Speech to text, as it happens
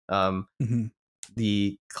Mhm.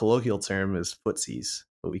 The colloquial term is footsies,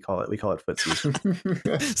 but we call it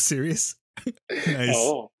footsies. Serious? Nice.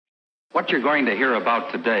 Oh, What you're going to hear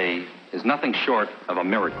about today is nothing short of a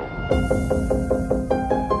miracle.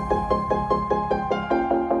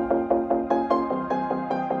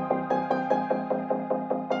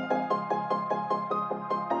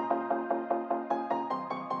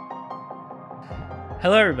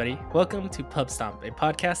 hello everybody. Welcome to Pubstomp, a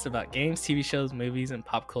podcast about games, TV shows, movies, and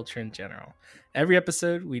pop culture in general. Every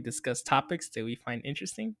episode, we discuss topics that we find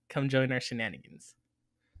interesting. Come join our shenanigans.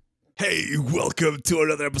 Hey, welcome to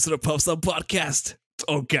another episode of Pubstomp Podcast.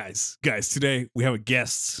 Oh, guys, today we have a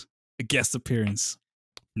guest appearance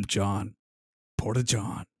from Jon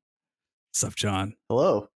PortaJon. What's up, Jon?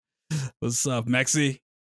 Hello. What's up, Mexy?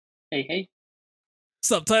 Hey.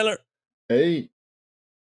 What's up, Tyler? Hey.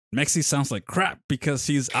 Mexy sounds like crap because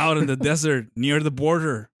he's out in the desert near the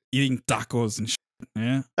border eating tacos and shit.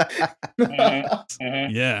 Yeah.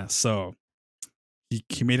 Yeah, so he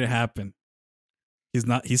made it happen.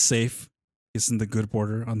 He's safe. He's in the good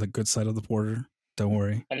border, on the good side of the border. Don't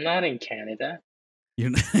worry. I'm not in Canada. You're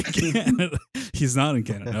not in Canada. He's not in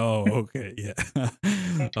Canada. Oh, okay.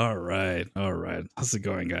 Yeah. All right. How's it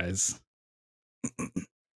going, guys?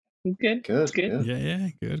 Good. Good. Yeah.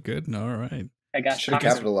 Good. All right. I got Should have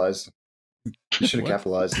capitalized. You should have What?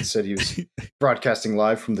 capitalized and said he was broadcasting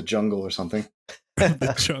live from the jungle or something.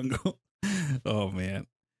 The jungle. Oh man.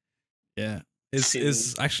 Yeah.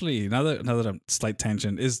 Is actually another slight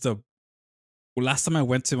tangent is last time I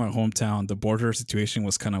went to my hometown, the border situation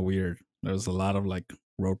was kind of weird. There was a lot of like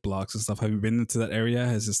roadblocks and stuff. Have you been into that area?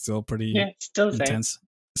 Is it still pretty it's still the same. intense?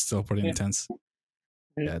 It's still pretty Yeah. intense.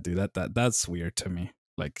 Mhm. Yeah, dude, that's weird to me.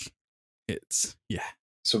 Like it's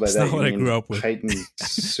So by It's that not you what I mean grew up with. heightened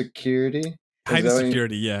security? Is heightened that what you-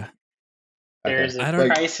 security, yeah. There's I a don't-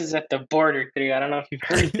 crisis at the border, three. I don't know if you've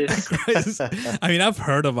heard this. I mean, I've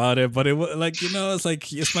heard about it, but it was like, it's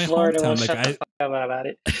like it's my Florida hometown. won't Like shut the fuck up about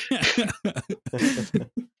it.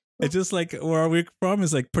 It's just like where we're from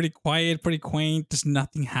is like pretty quiet, pretty quaint. There's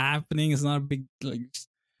nothing happening. It's not a big, like, it's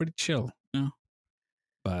pretty chill, you know.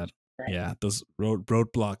 But Right. yeah, those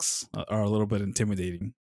roadblocks are a little bit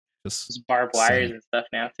intimidating. There's Just barbed wires saying. and stuff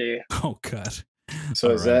now too. Oh god. So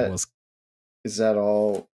All is right, that well, is that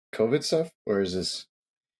all COVID stuff, or is this?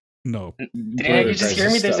 no? Didn't you just hear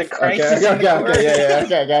me? There's a stuff? crisis Okay, in the border. yeah.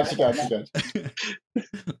 Okay,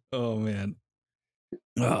 gotcha. Oh man.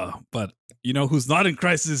 But you know who's not in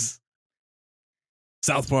crisis?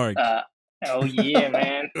 South Park. Oh yeah,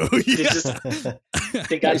 man. Oh They yeah. just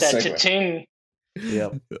they got Nice that segue. cha-ching.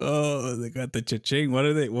 Yep. Oh, they got the cha-ching. What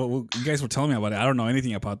are they? Well, you guys were telling me about it. I don't know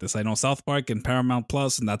anything about this. I know South Park and Paramount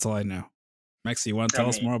Plus, and that's all I know. Maxie, you want to tell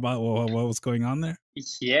us more about what was going on there?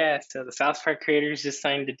 Yeah, so the South Park creators just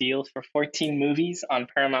signed a deal for 14 movies on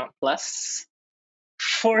Paramount Plus.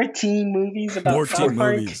 14 movies about 14 South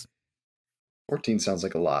Park. movies. 14 sounds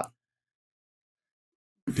like a lot.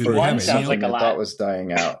 Dude, For we have one it. sounds like a I lot. thought was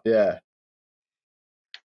dying out. Yeah.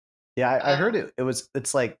 Yeah, I heard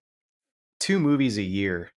it's like 2 movies a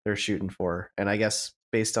year they're shooting for, and I guess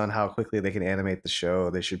based on how quickly they can animate the show,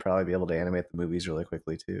 they should probably be able to animate the movies really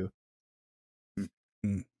quickly too.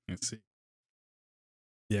 Let's see.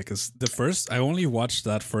 Yeah, because I only watched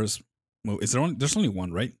that first movie. There's only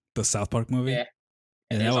one, right? The South Park movie. Yeah.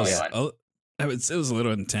 And There's that only was one. it was a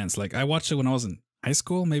little intense. Like I watched it when I was in high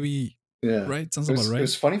school, maybe. Yeah. Right? Sounds It was, about it right.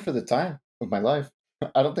 was funny for the time of my life.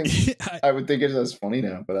 I don't think I would think it as funny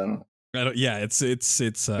now, but I don't know. Yeah, it's Maybe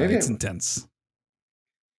it's I- intense.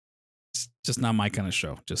 It's just not my kind of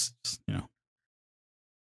show. Just you know.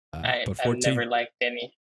 But I've 14. never liked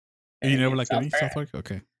any. You never liked South any Park. South Park?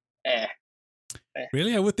 Okay. Eh,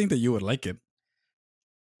 Really, I would think that you would like it.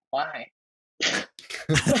 why?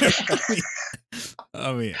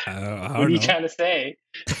 I mean, I What don't are you know. trying to say?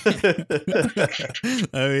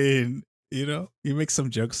 I mean, you make some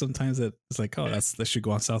jokes sometimes that it's like, oh, that should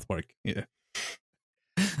go on South Park. Yeah.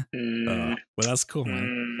 Mm, But that's cool,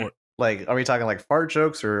 man. mm. Or- Like, are we talking like fart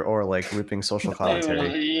jokes or like ripping social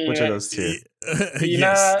commentary? Which of those two? You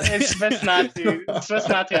know, it's best not to. It's best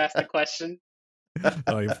not to ask the question.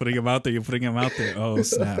 Oh, you're putting him out there. Oh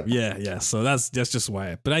snap! Yeah. So that's just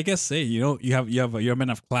why. But I guess, hey, you're a man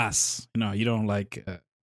of class. You don't like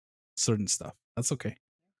certain stuff. That's okay.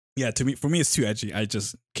 Yeah, for me, it's too edgy. I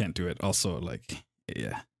just can't do it. Also, like,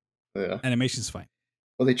 yeah, Yeah. animation's fine.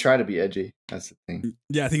 Well, they try to be edgy. That's the thing.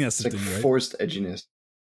 Yeah, I think that's It's the like thing, right? forced edginess.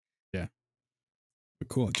 But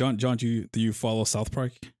cool, Jon. Do you follow South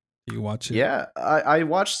Park? Do you watch it? Yeah, I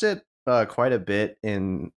watched it quite a bit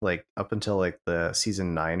in like up until like the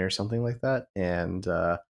season 9 or something like that, and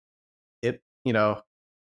it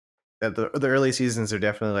the early seasons are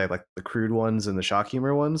definitely like the crude ones and the shock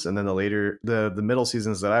humor ones, and then the middle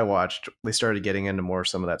seasons that I watched, they started getting into more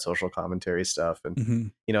some of that social commentary stuff,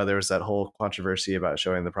 and there was that whole controversy about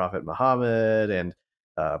showing the Prophet Muhammad and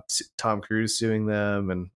Tom Cruise suing them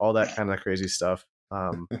and all that kind of crazy stuff.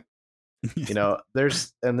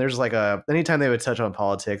 There's like anytime they would touch on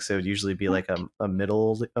politics, it would usually be like a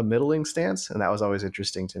middling stance, and that was always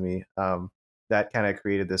interesting to me. That kind of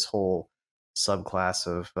created this whole subclass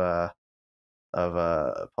of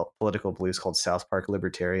political beliefs called South Park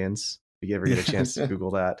libertarians. If you ever get a chance to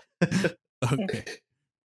Google that. Okay,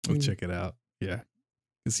 we'll check it out. Yeah,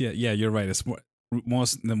 yeah, you're right. It's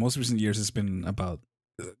the most recent years has been about,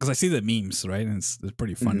 because I see the memes, right, and it's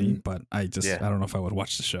pretty funny. But I don't know if I would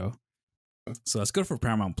watch the show. So that's good for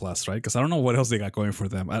Paramount Plus, right? Because I don't know what else they got going for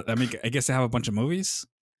them. I mean, I guess they have a bunch of movies.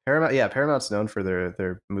 Paramount's known for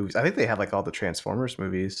their movies. I think they have like all the Transformers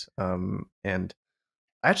movies. And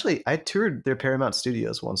actually, I toured their Paramount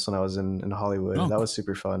Studios once when I was in Hollywood. That was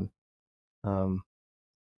super fun.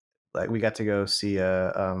 Like we got to go see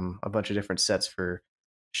a bunch of different sets for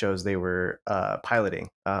shows they were piloting.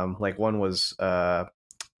 Like one was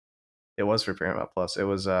it was for Paramount Plus. It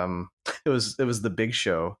was the Big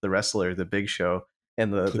Show, the wrestler, the Big Show,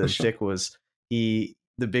 and the shtick was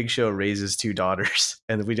the Big Show raises two daughters,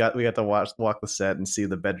 and we got to walk the set and see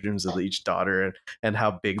the bedrooms of each daughter and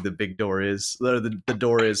how big the big door is. The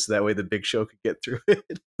door is so that way the Big Show could get through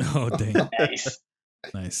it. Oh dang!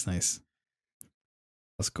 Nice.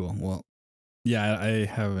 That's cool. Well, yeah, I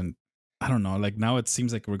haven't. I don't know. Like now, it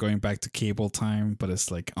seems like we're going back to cable time, but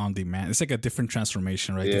it's like on demand. It's like a different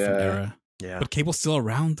transformation, right? Yeah. Different era. Yeah, but cable's still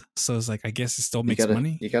around, so it's like I guess it still makes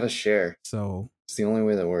money. You gotta share. So it's the only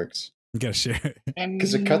way that works. You gotta share.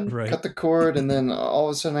 Because it cut the cord, and then all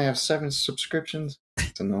of a sudden I have 7 subscriptions.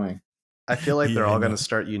 It's annoying. I feel like they're all going to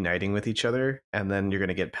start uniting with each other, and then you're going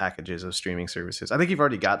to get packages of streaming services. I think you've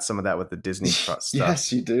already got some of that with the Disney stuff.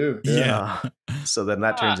 Yes, you do. Yeah. So then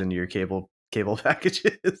that turns into your cable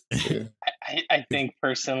packages. Yeah. I think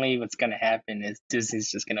personally what's going to happen is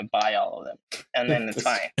Disney's just going to buy all of them, and then it's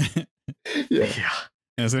fine. Yeah.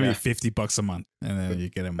 And it's going to be $50 a month, and then you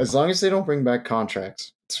get them. As long as they don't bring back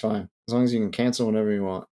contracts, it's fine. As long as you can cancel whenever you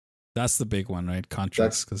want. That's the big one, right?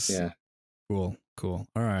 Contracts. Yeah. Cool. All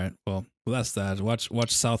right. Well, that's that.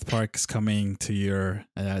 Watch South Park is coming to your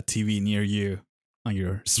TV near you on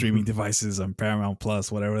your streaming devices on Paramount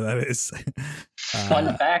Plus, whatever that is.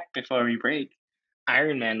 Fun fact before we break: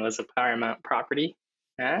 Iron Man was a Paramount property.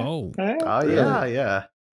 Huh? Oh, yeah.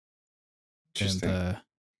 And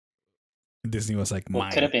Disney was like,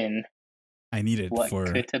 what could have been? I need it what for.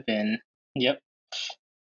 Could have been. Yep.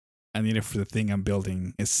 I need it for the thing I'm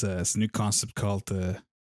building. It's a new concept called the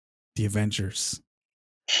Avengers.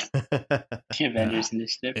 The Avengers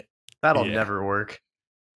Initiative. That'll never work.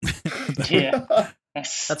 Yeah.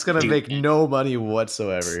 That's going to make no money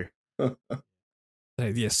whatsoever. That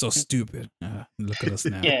idea is so stupid. Look at us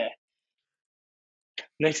now. Yeah.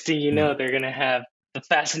 Next thing you know, they're going to have the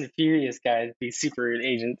Fast and the Furious guys be super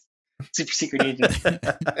secret agents.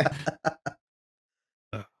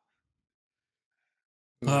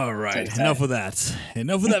 All right. Enough of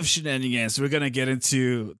that shenanigans. We're going to get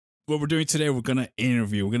into what we're doing today. We're going to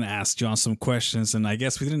interview. We're going to ask Jon some questions. And I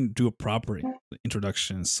guess we didn't do a proper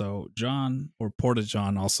introduction. So Jon, or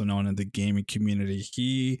PortaJon, also known in the gaming community,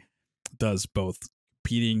 he does both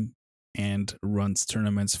competing and runs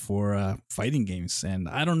tournaments for fighting games. And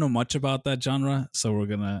I don't know much about that genre. So we're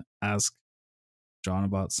going to ask Jon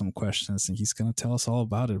about some questions and he's going to tell us all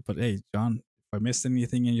about it. But hey, Jon, if I missed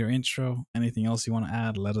anything in your intro, anything else you want to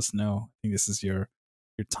add, let us know. I think this is your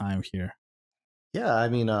time here. Yeah, I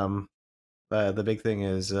mean, the big thing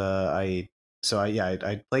is I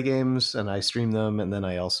play games and I stream them, and then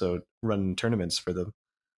I also run tournaments for them.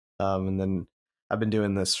 And then I've been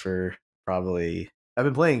doing this for I've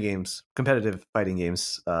been playing games, competitive fighting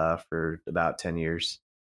games, for about 10 years.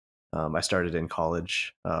 I started in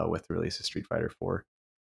college with the release of Street Fighter 4.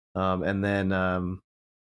 And then,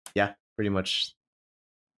 pretty much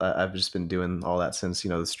I've just been doing all that since,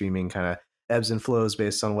 the streaming kind of ebbs and flows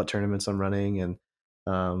based on what tournaments I'm running. And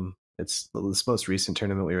it's this most recent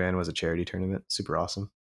tournament we ran was a charity tournament. Super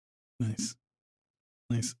awesome. Nice.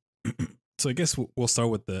 So I guess we'll start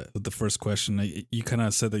with the first question. You kind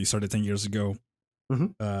of said that you started 10 years ago.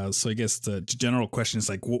 Mm-hmm. So I guess the general question is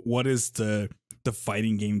like, what is the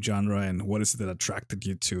fighting game genre and what is it that attracted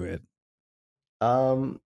you to it?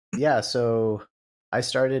 So I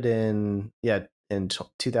started in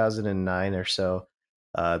 2009 or so.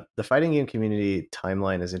 The fighting game community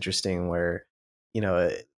timeline is interesting where,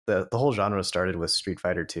 the whole genre started with Street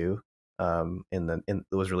Fighter 2. It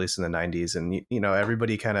was released in the 90s, and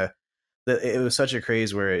everybody kind of it was such a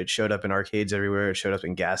craze where it showed up in arcades everywhere. It showed up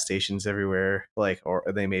in gas stations everywhere. Like, or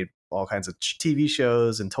they made all kinds of TV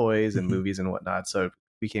shows and toys and movies and whatnot. So it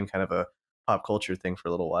became kind of a pop culture thing for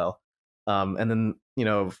a little while. And then, you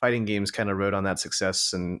know, fighting games kind of rode on that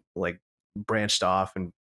success and like branched off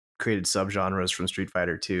and created subgenres from Street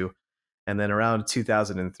Fighter 2. And then around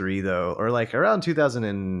 2003, though, or like around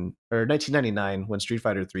 1999, when Street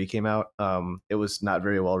Fighter 3 came out, it was not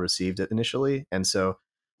very well received initially. And so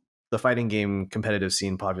the fighting game competitive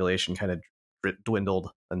scene population kind of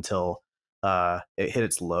dwindled until it hit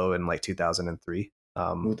its low in like 2003. The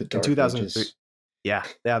Dark in 2003, Ages. yeah,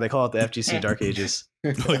 they call it the FGC Dark Ages.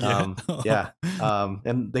 Oh, yeah.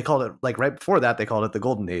 And they called it, like, right before that, they called it the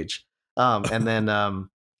Golden Age. And then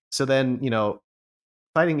so then, you know,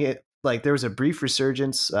 fighting it, like, there was a brief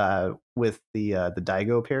resurgence with the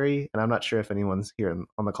Daigo parry, and I'm not sure if anyone's here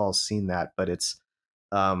on the call has seen that, but it's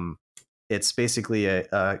basically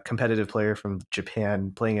a competitive player from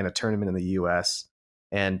Japan playing in a tournament in the US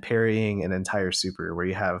and parrying an entire super where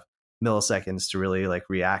you have milliseconds to really like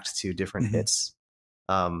react to different hits.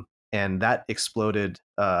 And that exploded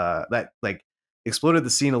exploded the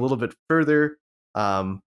scene a little bit further,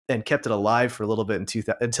 and kept it alive for a little bit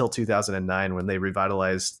until 2009, when they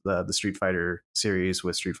revitalized the Street Fighter series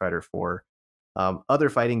with Street Fighter 4. Other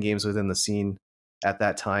fighting games within the scene at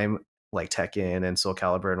that time, like Tekken and Soul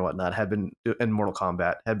Calibur and whatnot, and Mortal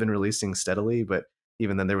Kombat had been releasing steadily, but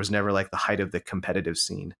even then there was never like the height of the competitive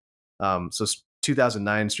scene. So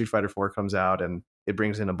 2009, Street Fighter 4 comes out and it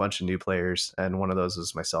brings in a bunch of new players, and one of those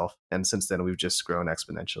is myself. And since then, we've just grown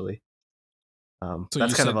exponentially. So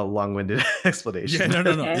that's kind of a long-winded explanation. Yeah,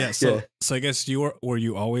 no. Yeah, so I guess were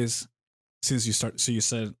you always, since you start? So you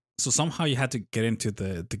said, so somehow you had to get into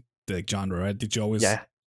the genre, right? Did you always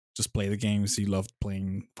just play the games? You loved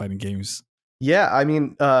playing fighting games? Yeah, I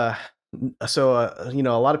mean, you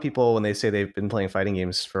know, a lot of people, when they say they've been playing fighting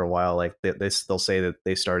games for a while, like they'll say that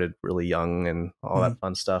they started really young and all that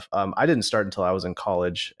fun stuff. I didn't start until I was in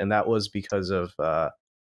college, and that was because of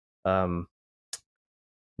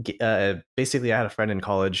basically I had a friend in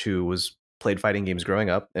college who played fighting games growing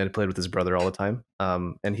up and played with his brother all the time.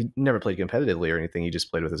 And he never played competitively or anything. He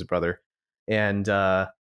just played with his brother. And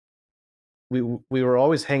we were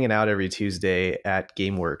always hanging out every Tuesday at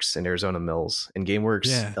GameWorks in Arizona Mills. And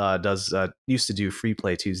GameWorks used to do free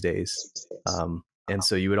play Tuesdays. And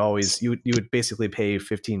so you would basically pay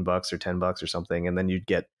 $15 or $10 or something, and then you'd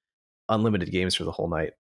get unlimited games for the whole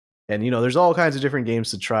night. And, you know, there's all kinds of different games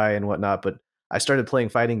to try and whatnot, but I started playing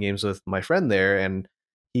fighting games with my friend there, and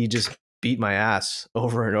he just beat my ass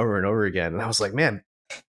over and over and over again. And I was like, man,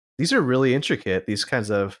 these are really intricate, these kinds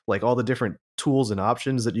of, like, all the different tools and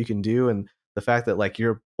options that you can do. And the fact that, like,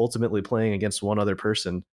 you're ultimately playing against one other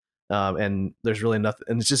person, and there's really nothing,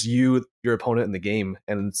 and it's just you, your opponent in the game.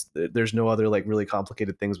 And there's no other, like, really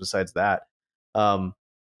complicated things besides that. So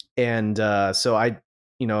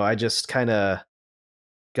I just kind of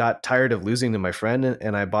got tired of losing to my friend,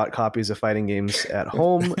 and I bought copies of fighting games at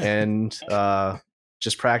home and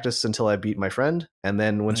just practiced until I beat my friend. And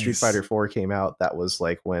then when Street Fighter 4 came out, that was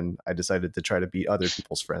like when I decided to try to beat other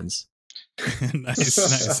people's friends.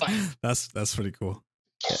 Nice. That's pretty cool.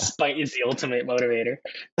 Spite is the ultimate motivator.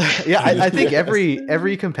 Yeah, I think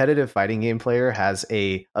every competitive fighting game player has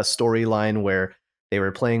a storyline where they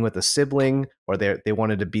were playing with a sibling, or they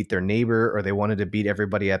wanted to beat their neighbor, or they wanted to beat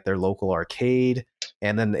everybody at their local arcade.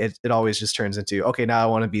 And then it always just turns into, okay, now I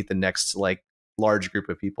want to beat the next, like, large group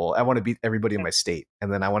of people. I want to beat everybody in my state,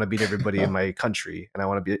 and then I want to beat everybody in my country, and I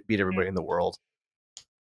want to beat everybody in the world.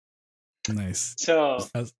 Nice. So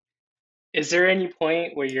is there any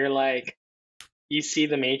point where you're like, you see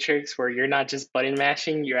the Matrix where you're not just button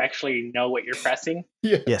mashing, you actually know what you're pressing?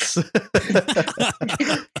 Yes.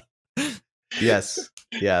 Yes.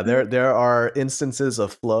 Yeah, there are instances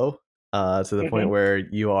of flow to the point where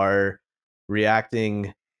you are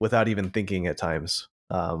reacting without even thinking at times.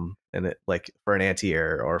 And it, like, for an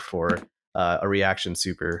anti-air or for a reaction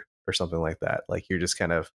super or something like that. Like, you're just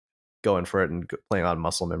kind of going for it and playing on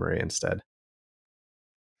muscle memory instead.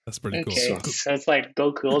 That's pretty cool. So it's like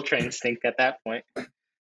Goku Ultra Instinct at that point.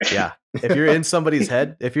 Yeah. If you're in somebody's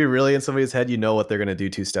head, if you're really in somebody's head, you know what they're going to do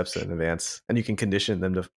 2 steps in advance, and you can condition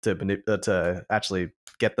them to actually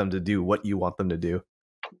get them to do what you want them to do.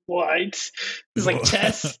 What? It's like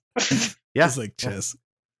chess. Yeah. It's like chess.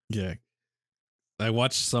 Yeah. I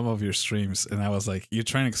watched some of your streams, and I was like, you're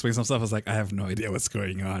trying to explain some stuff. I was like, I have no idea what's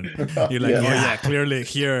going on. You're like, clearly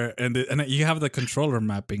here. And you have the controller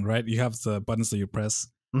mapping, right? You have the buttons that you press.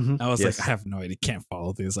 I was like, I have no idea. Can't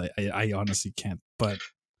follow this. I honestly can't. But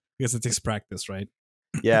because it takes practice, right?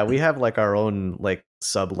 Yeah, we have like our own like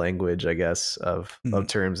sub language, I guess, of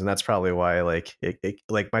terms, and that's probably why like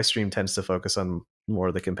like my stream tends to focus on more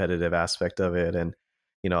of the competitive aspect of it, and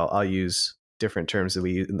I'll use different terms that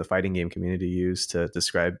we in the fighting game community use to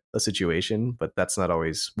describe a situation, but that's not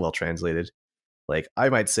always well translated. Like I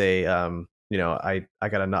might say, I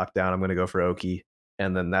got a knockdown, I'm going to go for Oki,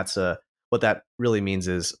 and then that's what that really means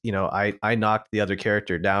is, I knocked the other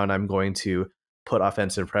character down. I'm going to put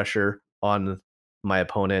offensive pressure on my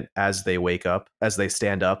opponent as they wake up, as they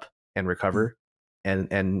stand up and recover,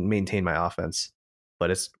 and maintain my offense.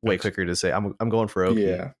 But it's way quicker to say I'm going for Oki.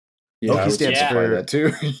 Yeah, Oki stands for that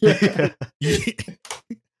too.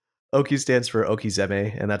 Oki stands for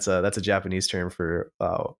Okizeme, and that's a Japanese term for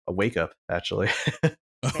a wake up, actually.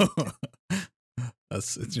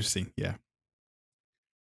 That's interesting. Yeah.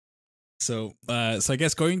 So I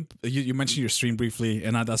guess you mentioned your stream briefly,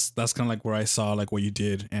 and that's kind of like where I saw like what you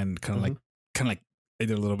did, and kind of like I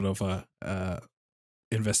did a little bit of a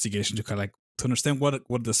investigation to kind of like to understand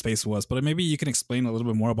what the space was. But maybe you can explain a little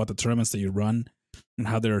bit more about the tournaments that you run and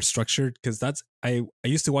how they're structured, because that's I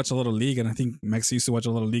used to watch a lot of League, and I think Max used to watch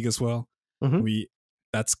a lot of League as well.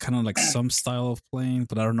 That's kind of like some style of playing,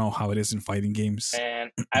 but I don't know how it is in fighting games.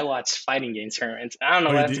 And I watch fighting game tournaments. I don't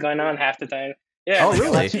know what's going on half the time. Yeah, oh,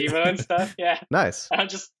 really? I watch Evo and stuff. Yeah, nice. I'm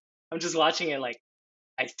just watching it like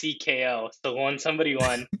I see KO. So when somebody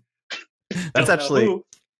won, that's actually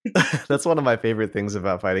that's one of my favorite things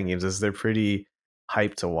about fighting games is they're pretty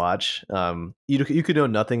hyped to watch. You could know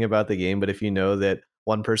nothing about the game, but if you know that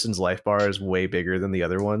one person's life bar is way bigger than the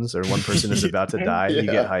other one's, or one person is about to die, you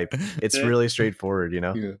get hype. It's really straightforward,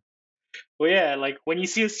 Yeah. Well, yeah, like when you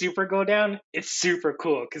see a super go down, it's super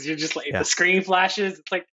cool because you're just like the screen flashes.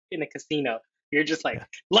 It's like in a casino. You're just like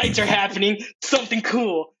lights are happening, something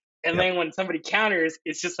cool. And then when somebody counters,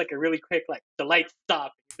 it's just like a really quick, like the lights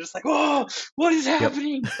stop. You're just like, oh, what is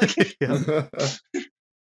happening?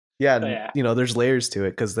 There's layers to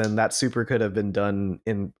it, because then that super could have been done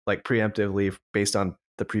in like preemptively based on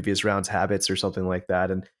the previous round's habits or something like that.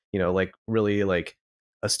 And, like really like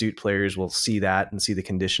astute players will see that and see the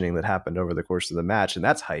conditioning that happened over the course of the match. And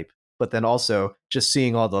that's hype. But then also just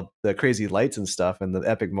seeing all the crazy lights and stuff and the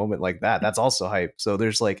epic moment like that's also hype. So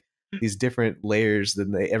there's like these different layers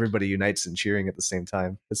that everybody unites in cheering at the same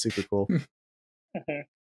time. It's super cool.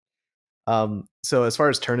 So as far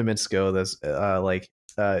as tournaments go, there's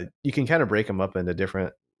you can kind of break them up into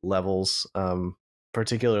different levels,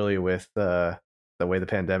 particularly with the way the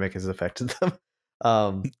pandemic has affected them.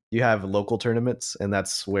 You have local tournaments, and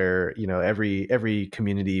that's where every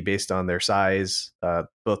community, based on their size,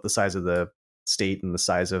 both the size of the state and the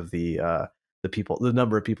size of the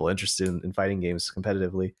number of people interested in fighting games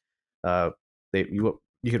competitively, you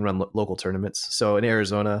can run local tournaments. So in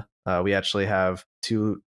Arizona, we actually have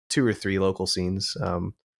two or three local scenes,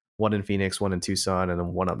 one in Phoenix, one in Tucson, and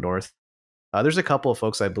then one up north. There's a couple of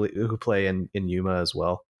folks I believe who play in Yuma as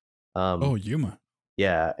well. Yuma.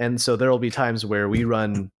 Yeah, and so there will be times where we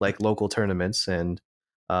run like local tournaments, and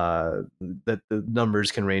the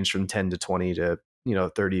numbers can range from 10 to 20 to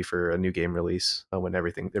 30 for a new game release when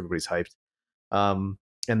everybody's hyped. And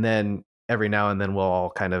then every now and then we'll all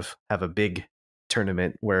kind of have a big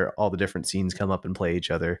tournament where all the different scenes come up and play each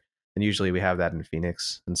other. And usually we have that in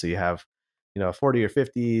Phoenix, and so you have 40 or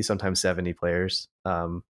 50, sometimes 70 players.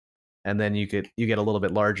 And then you get a little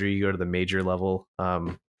bit larger. You go to the major level,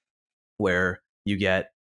 where you get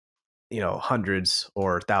hundreds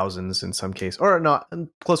or thousands in some case, or not,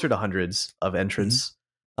 closer to hundreds of entrants.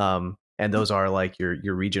 And those are like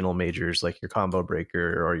your regional majors, like your Combo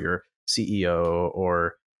Breaker or your CEO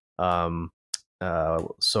or SoCal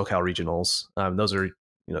regionals. Those are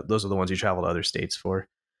the ones you travel to other states for.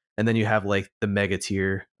 And then you have like the mega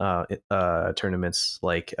tier tournaments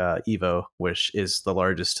like Evo, which is the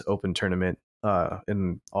largest open tournament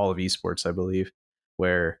in all of esports, I believe,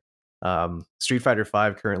 where Street Fighter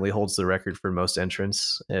V currently holds the record for most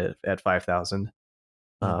entrants at 5,000.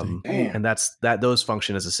 And those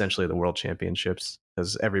function as essentially the world championships,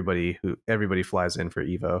 because everybody flies in for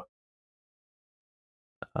Evo.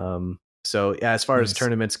 So yeah, as far as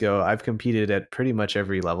tournaments go, I've competed at pretty much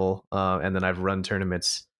every level, and then I've run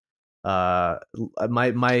tournaments. The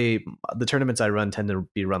tournaments I run tend to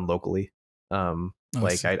be run locally. I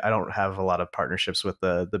don't have a lot of partnerships with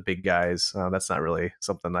the big guys. That's not really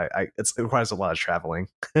something it requires a lot of traveling.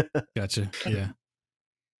 Gotcha. Yeah.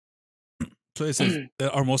 So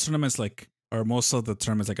are most of the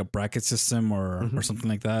tournaments like a bracket system or something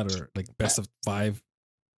like that, or like best of 5?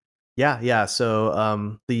 Yeah.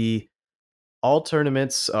 So all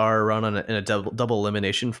tournaments are run in a double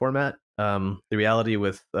elimination format. The reality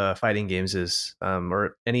with fighting games is,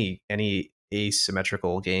 or any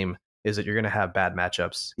asymmetrical game is that you're going to have bad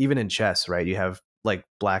matchups. Even in chess, right? You have like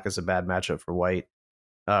black is a bad matchup for white,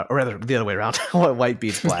 or rather the other way around. White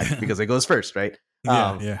beats black because it goes first, right?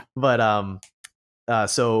 Yeah. But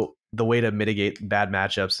so the way to mitigate bad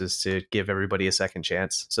matchups is to give everybody a second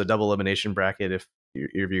chance. So double elimination bracket, if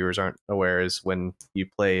your viewers aren't aware, is when you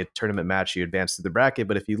play a tournament match, you advance to the bracket,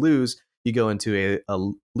 but if you lose, you go into a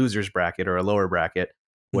loser's bracket or a lower bracket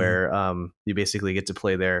where you basically get to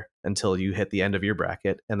play there until you hit the end of your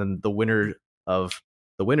bracket, and then the winner of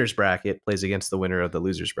the winner's bracket plays against the winner of the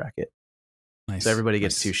loser's bracket. Nice. So everybody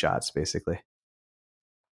gets 2 shots, basically.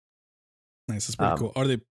 Nice. That's pretty cool. Are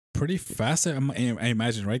they pretty fast? I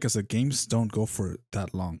imagine, right? Because the games don't go for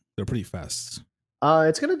that long. They're pretty fast.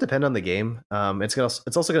 It's going to depend on the game. It's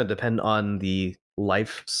also going to depend on the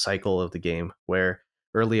life cycle of the game, where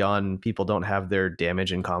early on people don't have their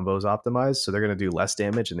damage and combos optimized, so they're going to do less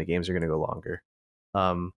damage and the games are going to go longer.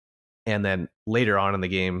 And then later on in the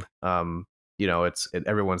game,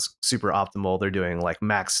 everyone's super optimal. They're doing like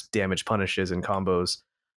max damage punishes and combos,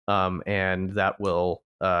 and that will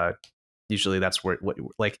usually that's where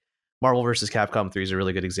like Marvel vs. Capcom 3 is a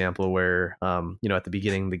really good example where at the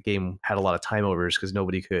beginning the game had a lot of time overs because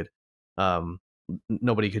nobody could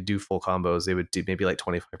do full combos. They would do maybe like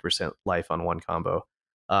 25% life on one combo.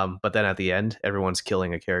 But then at the end, everyone's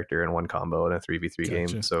killing a character in one combo in a 3v3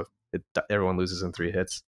 game. So everyone loses in 3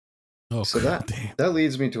 hits. Oh, so that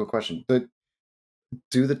leads me to a question.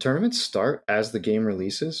 Do the tournaments start as the game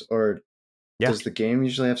releases, or does the game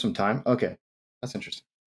usually have some time? Okay, that's interesting.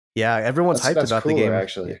 Yeah, everyone's hyped about the game.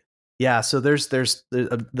 Actually. Yeah, so there's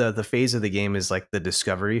the phase of the game is like the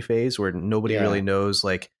discovery phase where nobody really knows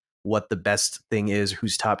like what the best thing is,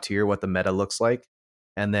 who's top tier, what the meta looks like,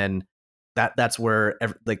 and then that's where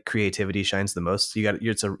like creativity shines the most.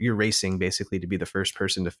 You're racing basically to be the first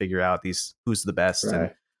person to figure out who's the best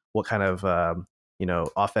and what kind of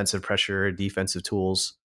offensive pressure, defensive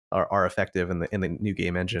tools are effective in the new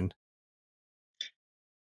game engine.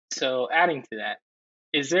 So adding to that,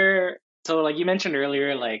 like you mentioned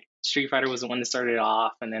earlier, like Street Fighter was the one that started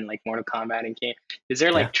off, and then like Mortal Kombat and came. Is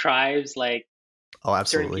there like tribes like? Oh,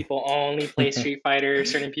 absolutely. Certain people only play Street Fighter.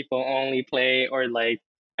 Certain people only play, or like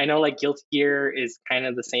I know like Guilty Gear is kind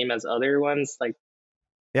of the same as other ones, like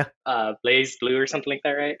Blaze Blue or something like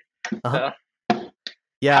that, right? Uh-huh. So,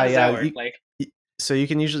 how does that work? So you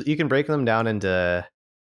can break them down into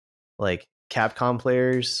like Capcom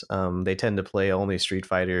players. They tend to play only Street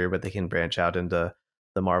Fighter, but they can branch out into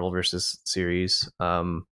the Marvel vs. series.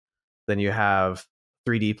 Then you have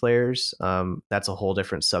 3D players. That's a whole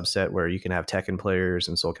different subset where you can have Tekken players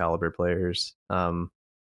and Soul Calibur players, and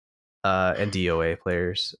DOA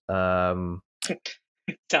players.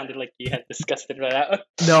 It sounded like you had disgusted about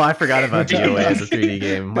that. No, I forgot about DOA as a 3D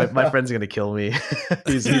game. My friend's gonna kill me.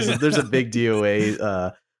 There's a big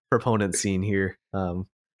DOA proponent scene here.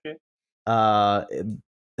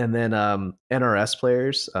 And then NRS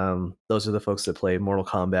players, those are the folks that play Mortal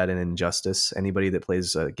Kombat and Injustice. Anybody that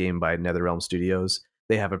plays a game by NetherRealm Studios,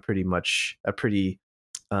 they have a pretty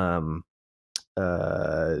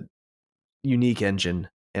unique engine,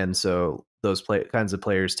 and so those kinds of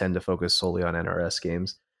players tend to focus solely on NRS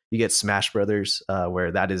games. You get Smash Brothers, where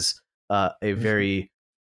that is a very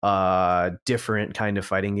different kind of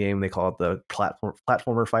fighting game. They call it the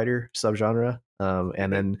platformer fighter subgenre,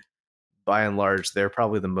 and then by and large, they're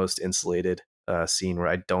probably the most insulated scene where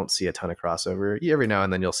I don't see a ton of crossover. Every now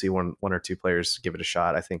and then you'll see one or two players give it a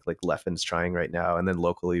shot. I think like Leffen's trying right now, and then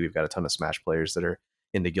locally we've got a ton of Smash players that are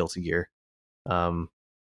into Guilty Gear. And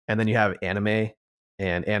then you have anime,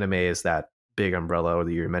 and anime is that big umbrella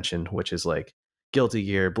that you mentioned, which is like Guilty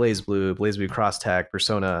Gear, Blaze Blue Cross Tag,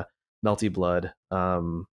 Persona, Melty Blood,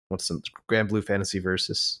 what's some Grand Blue Fantasy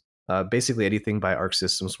Versus, basically anything by Arc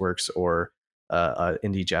Systems Works or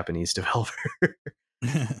indie Japanese developer.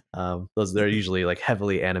 They're usually like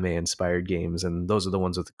heavily anime inspired games, and those are the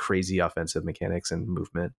ones with crazy offensive mechanics and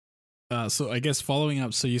movement. So I guess following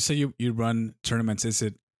up, so you say you run tournaments.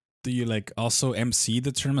 Do you like also MC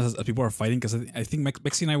the tournaments as people are fighting? Because I think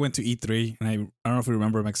Mexy and I went to E3, and I don't know if you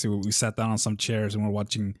remember, Mexy, we sat down on some chairs and we're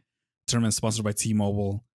watching tournaments sponsored by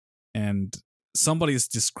T-Mobile, and somebody's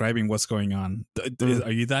describing what's going on.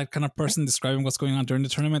 Are you that kind of person describing what's going on during the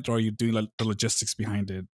tournament, or are you doing like the logistics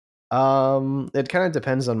behind it? It kind of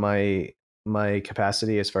depends on my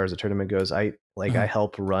capacity as far as the tournament goes. I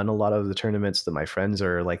help run a lot of the tournaments that my friends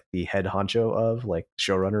are like the head honcho of, like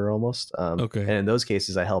showrunner almost. Okay. And in those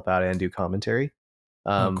cases, I help out and do commentary.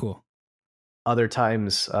 Cool. Other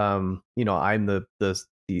times, I'm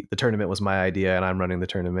the tournament was my idea and I'm running the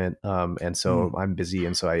tournament. And so I'm busy,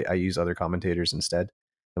 and so I use other commentators instead,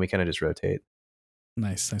 and we kind of just rotate.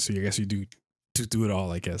 Nice. So I guess you do it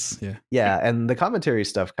all, I guess. Yeah. Yeah, and the commentary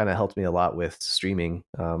stuff kind of helped me a lot with streaming,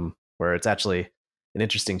 where it's actually an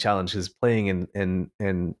interesting challenge because playing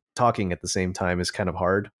and talking at the same time is kind of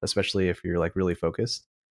hard, especially if you're like really focused.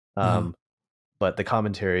 But the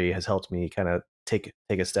commentary has helped me kind of take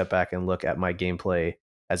a step back and look at my gameplay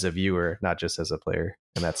as a viewer, not just as a player,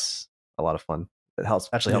 and that's a lot of fun. It helps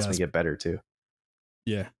me get better too.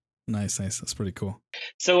 Yeah, nice. That's pretty cool.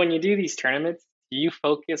 So when you do these tournaments, do you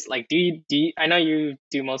focus like do you I know you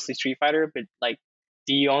do mostly Street Fighter, but like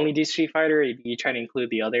do you only do Street Fighter, or do you try to include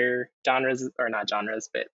the other genres, or not genres,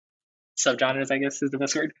 but subgenres, I guess is the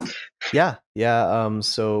best word? Yeah.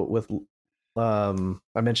 So with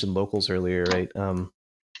I mentioned locals earlier, right?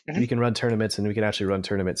 We can run tournaments, and we can actually run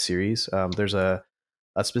tournament series. There's a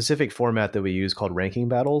specific format that we use called ranking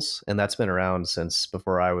battles, and that's been around since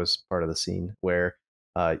before I was part of the scene, where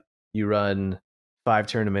you run 5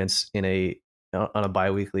 tournaments on a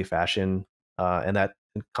bi-weekly fashion, and that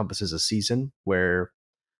encompasses a season where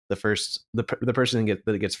the person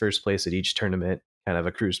that gets first place at each tournament kind of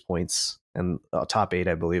accrues points, and top 8,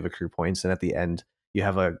 I believe, accrue points, and at the end you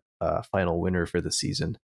have a final winner for the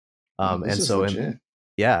season. And so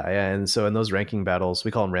and so in those ranking battles,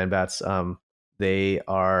 we call them ranbats. They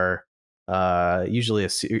are usually a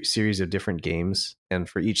series of different games, and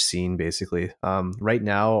for each scene, basically. Right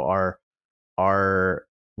now, our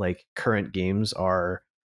like current games are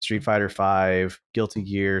Street Fighter 5, Guilty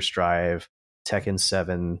Gear Strive, Tekken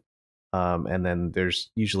 7, and then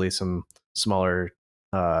there's usually some smaller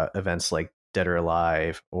events like Dead or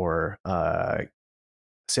Alive or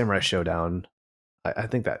Samurai Showdown. I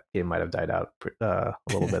think that game might have died out a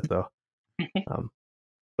little bit though.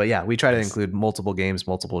 But yeah, we try to include multiple games,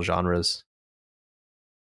 multiple genres.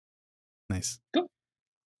 Nice. Cool.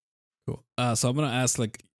 So I'm gonna ask,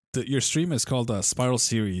 like, your stream is called Spiral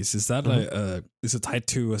Series. Is that is it tied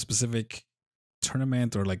to a specific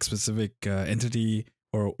tournament or like specific entity,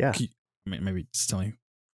 or maybe just tell me.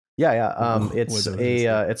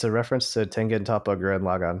 It's a reference to Tengen Toppa Gurren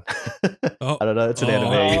Lagann. I don't know. It's an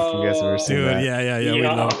anime. You guys ever seen that? Yeah. We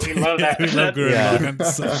love that. We love Gurren Lagann.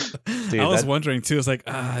 So, dude, I was wondering too. It's like,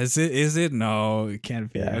 is it? No, it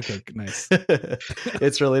can't be. Yeah. Okay, nice.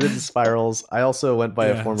 It's related to spirals. I also went by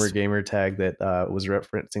a former gamer tag that was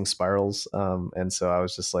referencing spirals, and so I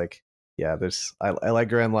was just like, I like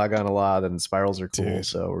Gurren Lagann a lot, and spirals are cool, dude.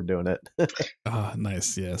 So we're doing it. Oh,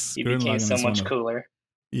 nice. Yes, you became so much cooler.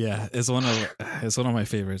 Yeah, it's one of my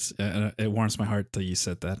favorites. It warms my heart that you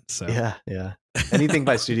said that. So yeah. Anything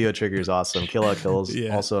by Studio Trigger is awesome. Kill La Kill's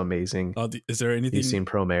also amazing. Is there anything you've seen?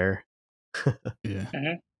 Promare? Yeah.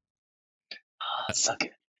 Mm-hmm. Oh, so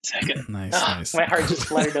good. Nice. My heart just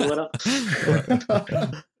fluttered a little.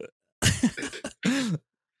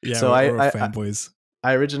 Yeah. So we're fanboys.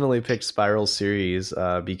 I originally picked Spiral Series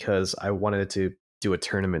because I wanted to do a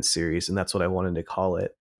tournament series, and that's what I wanted to call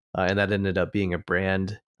it. And that ended up being a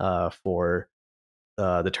brand for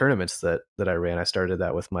the tournaments that I ran. I started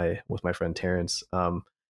that with my friend Terrence, and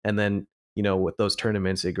then with those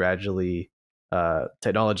tournaments, it gradually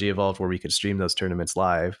technology evolved where we could stream those tournaments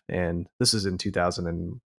live. And this is in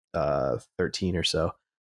 2013 or so,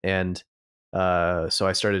 and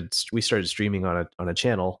so we started streaming on a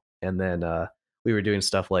channel, and then we were doing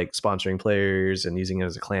stuff like sponsoring players and using it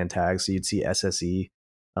as a clan tag, so you'd see SSE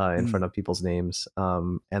in front of people's names.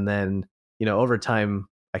 And then, over time,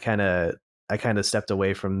 I kind of stepped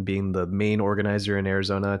away from being the main organizer in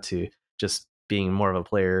Arizona to just being more of a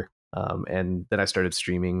player. And then I started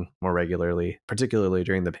streaming more regularly, particularly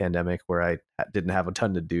during the pandemic where I didn't have a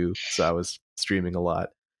ton to do. So I was streaming a lot,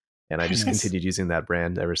 and I just continued using that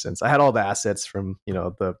brand ever since. I had all the assets from,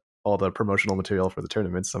 all the promotional material for the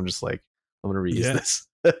tournaments. So I'm just like, I'm going to reuse this.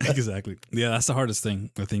 Exactly. Yeah. That's the hardest thing,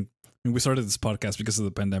 I think. We started this podcast because of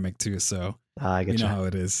the pandemic too, so I get you know how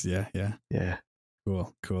it is. Yeah.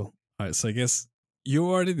 Cool. All right, so I guess you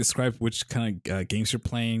already described which kind of games you're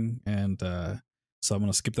playing, and so I'm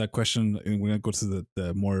gonna skip that question, and we're gonna go to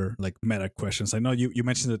the more like meta questions. I know you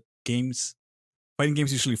mentioned that fighting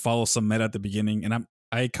games usually follow some meta at the beginning, and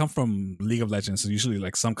I come from League of Legends, so usually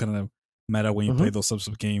like some kind of meta when you play those subs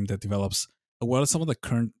of game that develops. What are some of the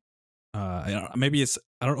current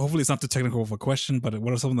hopefully it's not too technical of a question, but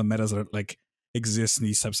what are some of the metas that like exist in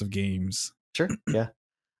these types of games? Sure. Yeah.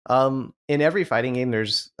 In every fighting game,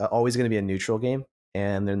 there's always going to be a neutral game,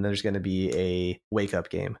 and then there's going to be a wake up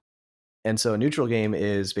game. And so a neutral game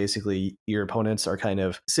is basically your opponents are kind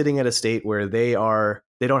of sitting at a state where they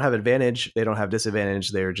don't have advantage, they don't have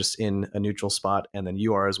disadvantage, they're just in a neutral spot, and then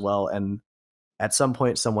you are as well. And at some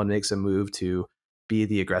point, someone makes a move to be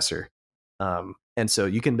the aggressor. And so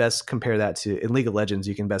you can best compare that in League of Legends,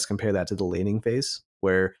 you can best compare that to the laning phase.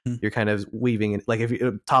 where Hmm. you're kind of weaving in, like if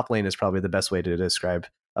you, top lane is probably the best way to describe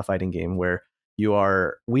a fighting game, where you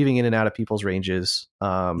are weaving in and out of people's ranges.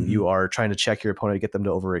 You are trying to check your opponent, get them to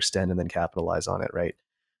overextend, and then capitalize on it, right?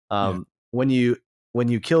 When you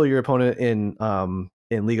kill your opponent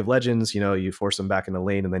in League of Legends, you force them back in the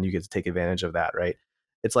lane, and then you get to take advantage of that, right?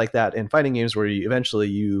 It's like that in fighting games where you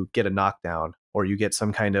eventually get a knockdown or you get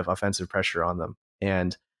some kind of offensive pressure on them,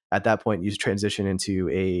 and at that point you transition into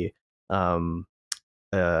a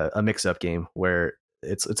mix-up game where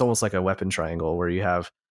it's almost like a weapon triangle where you have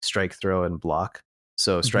strike, throw, and block.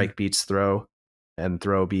 So strike beats throw, and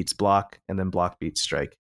throw beats block, and then block beats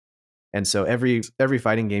strike. And so every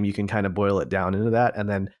fighting game you can kind of boil it down into that, and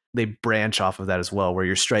then they branch off of that as well, where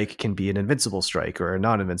your strike can be an invincible strike or a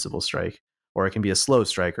non-invincible strike, or it can be a slow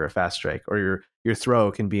strike or a fast strike, or your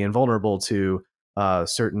throw can be invulnerable to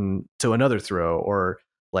another throw, or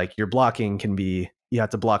like your blocking can be you have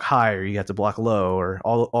to block high or you have to block low, or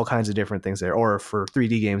all kinds of different things there. Or for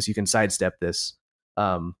 3D games, you can sidestep this.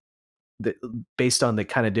 Based on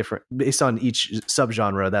each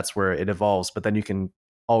subgenre, that's where it evolves. But then you can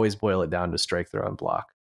always boil it down to strike, throw, and block.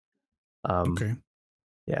 Okay.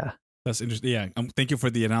 Yeah. That's interesting. Yeah. Thank you for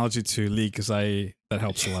the analogy to League, because that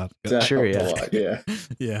helps a lot. Sure. Yeah. A lot, yeah.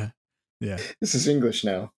 Yeah. This is English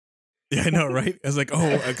now. Yeah, I know, right? I was like,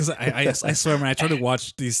 because I swear when I try to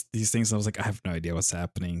watch these things, I was like, I have no idea what's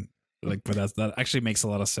happening. Like, but that actually makes a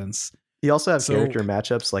lot of sense. You also have character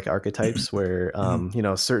matchups like archetypes where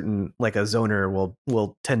certain, like a zoner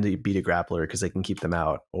will tend to beat a grappler because they can keep them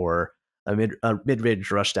out, or a mid-range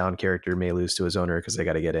rushdown character may lose to a zoner because they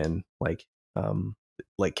got to get in. Like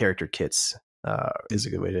character kits is a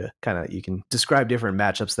good way to kind of, you can describe different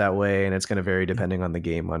matchups that way, and it's going to vary depending on the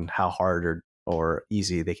game on how hard or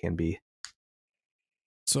easy they can be.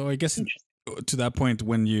 So I guess to that point,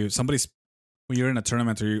 when you're in a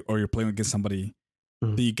tournament or you're playing against somebody,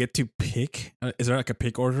 do you get to pick? Is there like a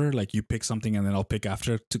pick order? Like you pick something and then I'll pick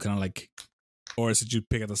after to kind of like, or is it you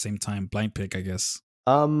pick at the same time? Blind pick, I guess.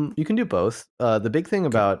 You can do both. The big thing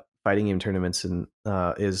about fighting game tournaments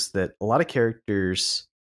is that a lot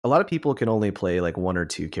of people can only play like one or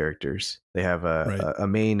two characters. They have a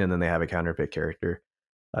main and then they have a counter pick character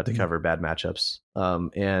to cover bad matchups.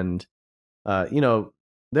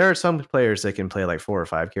 There are some players that can play like 4 or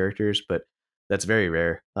 5 characters, but that's very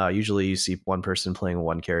rare. Usually you see one person playing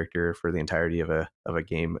one character for the entirety of a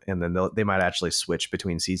game, and then they might actually switch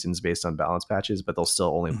between seasons based on balance patches, but they'll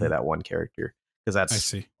still only play that one character because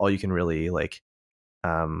that's all you can really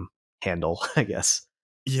handle, I guess.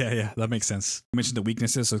 Yeah, that makes sense. You mentioned the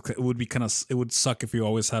weaknesses, so it would be it would suck if you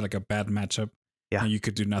always had like a bad matchup and you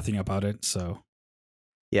could do nothing about it. So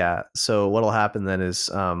yeah, so what'll happen then is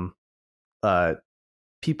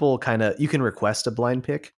people you can request a blind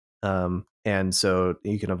pick. And so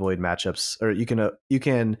you can avoid matchups, or you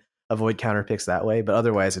can avoid counter picks that way. But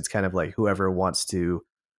otherwise, it's kind of like whoever wants to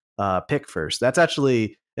pick first. That's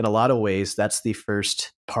actually, in a lot of ways, that's the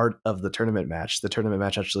first part of the tournament match. The tournament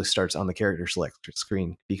match actually starts on the character select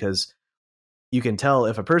screen, because you can tell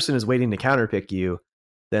if a person is waiting to counter pick you,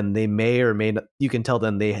 then they may or may not. You can tell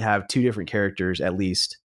them they have 2 different characters at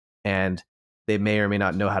least, and they may or may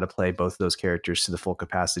not know how to play both those characters to the full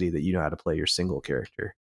capacity that you know how to play your single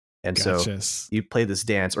character. And so you play this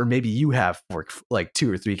dance, or maybe you have like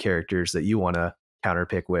 2 or 3 characters that you want to counter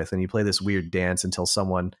pick with, and you play this weird dance until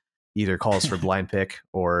someone either calls for blind pick,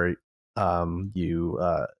 or you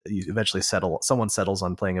eventually someone settles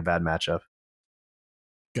on playing a bad matchup.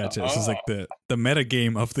 Gotcha. This is like the meta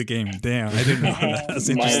game of the game. Damn, I didn't know that. That's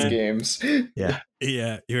interesting. Games. Yeah.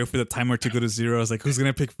 You wait for the timer to go to 0. It's like, who's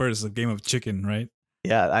gonna pick first? It's a game of chicken, right?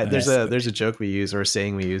 Yeah, there's a joke we use, or a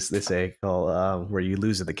saying we use. They say called where you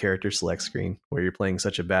lose at the character select screen, where you're playing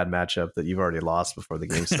such a bad matchup that you've already lost before the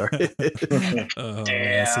game started. Oh,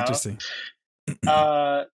 that's interesting.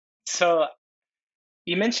 So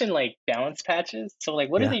you mentioned like balance patches. So like,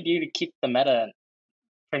 what do they do to keep the meta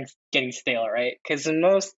from getting stale, right? Because in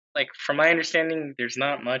most, like from my understanding, there's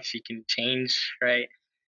not much you can change, right,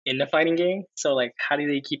 in the fighting game. So like, how do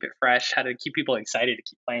they keep it fresh? How do they keep people excited to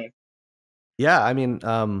keep playing? Yeah, I mean,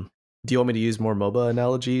 do you want me to use more MOBA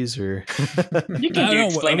analogies, or you can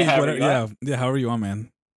explain it however you want. Yeah, however you want,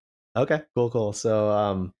 man. Okay, cool.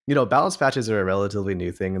 So, balance patches are a relatively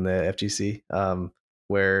new thing in the FGC,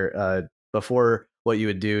 where before, what you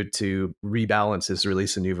would do to rebalance is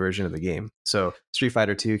release a new version of the game. So Street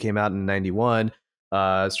Fighter 2 came out in 91,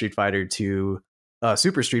 Street Fighter 2,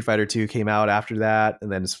 Super Street Fighter 2 came out after that,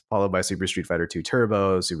 and then it's followed by Super Street Fighter 2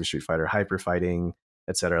 Turbo, Super Street Fighter Hyper Fighting,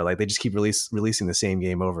 etc. Like they just keep releasing the same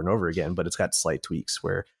game over and over again, but it's got slight tweaks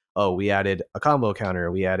where, we added a combo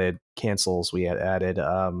counter, we added cancels, we had added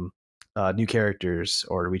new characters,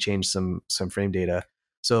 or we change some frame data.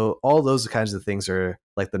 So all those kinds of things are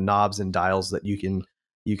like the knobs and dials that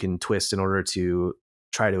you can twist in order to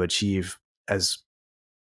try to achieve as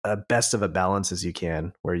best of a balance as you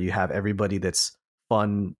can, where you have everybody that's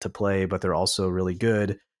fun to play, but they're also really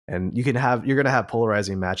good. And you're going to have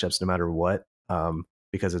polarizing matchups no matter what,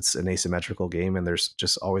 because it's an asymmetrical game and there's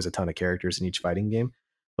just always a ton of characters in each fighting game.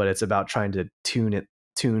 But it's about trying to tune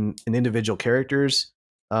an individual character's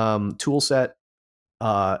tool set,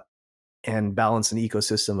 and balance an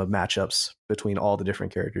ecosystem of matchups between all the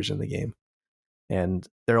different characters in the game. And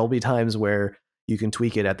there'll be times where you can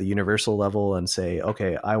tweak it at the universal level and say,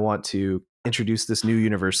 okay, I want to introduce this new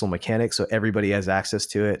universal mechanic so everybody has access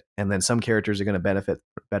to it. And then some characters are going to benefit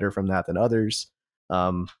better from that than others.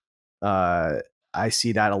 I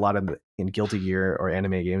see that a lot in Guilty Gear or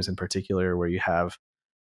anime games in particular, where you have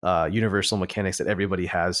universal mechanics that everybody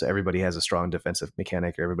has. So everybody has a strong defensive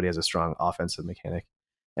mechanic, or everybody has a strong offensive mechanic.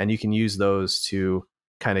 And you can use those to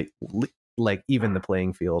kind of like even the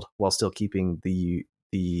playing field while still keeping the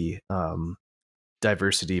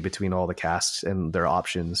diversity between all the casts and their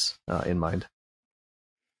options in mind.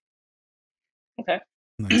 Okay.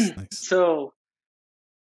 Nice. So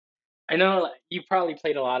I know you probably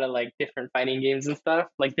played a lot of like different fighting games and stuff.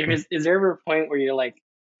 Like is there ever a point where you're like,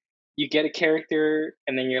 you get a character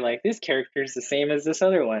and then you're like, this character is the same as this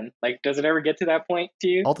other one? Like, does it ever get to that point to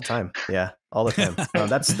you? All the time. Yeah, all the time.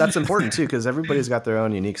 That's important too, because everybody's got their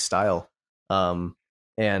own unique style.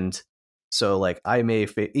 And so like I may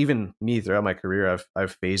even me throughout my career,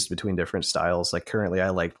 I've phased between different styles. Like currently I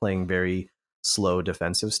like playing very slow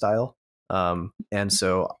defensive style. And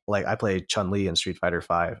so like I play Chun-Li in Street Fighter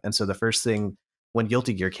 5. And so the first thing when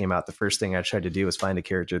Guilty Gear came out, the first thing I tried to do was find a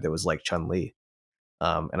character that was like Chun-Li.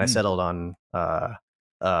 And I settled on a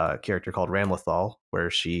character called Ramlethal, where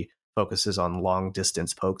she focuses on long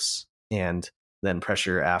distance pokes and then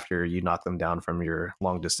pressure after you knock them down from your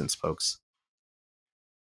long distance pokes.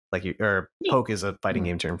 Like poke is a fighting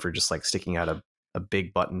game term for just like sticking out a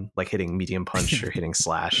big button, like hitting medium punch or hitting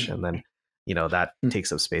slash, and then that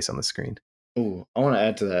takes up space on the screen. Oh, I want to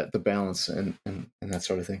add to that the balance and that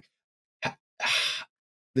sort of thing.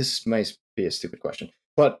 This might be a stupid question,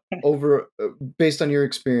 but based on your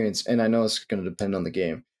experience, and I know it's going to depend on the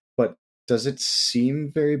game, but does it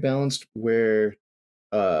seem very balanced where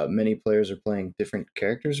many players are playing different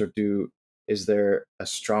characters, or is there a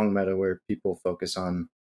strong meta where people focus on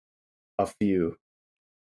a few?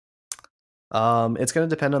 It's going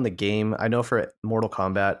to depend on the game. I know for Mortal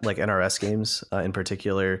Kombat, like NRS games in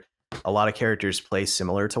particular, a lot of characters play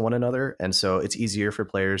similar to one another, and so it's easier for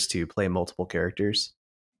players to play multiple characters.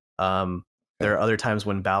 There are other times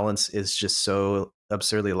when balance is just so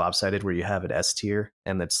absurdly lopsided, where you have an S tier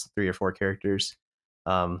and that's 3 or 4 characters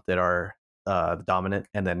that are dominant,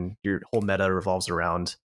 and then your whole meta revolves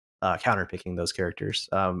around counterpicking those characters.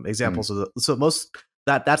 Examples of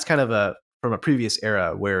that's kind of from a previous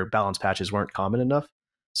era where balance patches weren't common enough.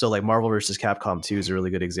 So like Marvel vs. Capcom 2 is a really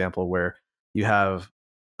good example, where you have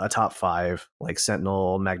a top 5 like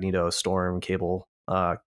Sentinel, Magneto, Storm, Cable,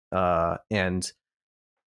 and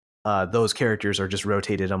those characters are just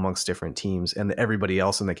rotated amongst different teams, and everybody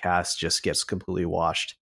else in the cast just gets completely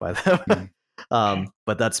washed by them.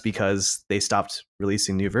 But that's because they stopped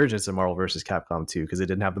releasing new versions of Marvel vs. Capcom 2 because it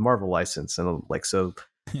didn't have the Marvel license, and like so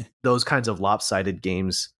those kinds of lopsided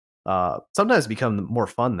games sometimes become more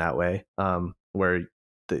fun that way, where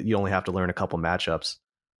you only have to learn a couple matchups,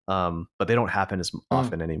 but they don't happen as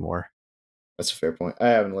often anymore. That's a fair point. I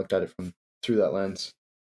haven't looked at it through that lens.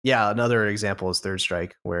 Yeah, another example is Third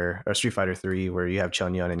Strike, or Street Fighter 3, where you have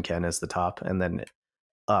Chun Yun and Ken as the top, and then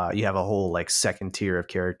you have a whole like second tier of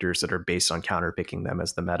characters that are based on counterpicking them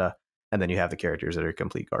as the meta, and then you have the characters that are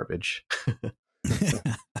complete garbage.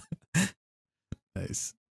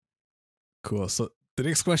 Nice, cool. So the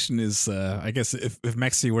next question is, I guess if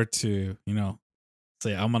Mexy were to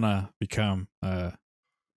say I'm gonna become a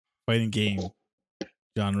fighting game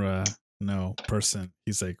genre person,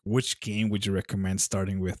 he's like, which game would you recommend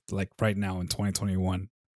starting with, like right now in 2021,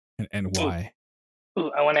 and why?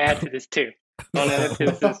 Ooh, I want to add to this too.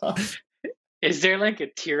 Is there like a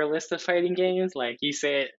tier list of fighting games? Like you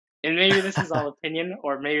say, and maybe this is all opinion,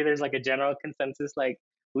 or maybe there's like a general consensus. Like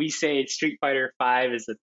we say Street Fighter 5 is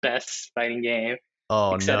the best fighting game.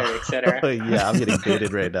 Oh, et cetera, et cetera. Yeah, I'm getting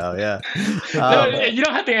baited right now. Yeah. No, you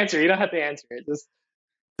don't have to answer. You don't have to answer it. Just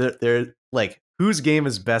they're like, whose game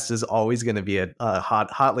is best is always going to be a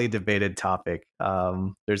hotly debated topic.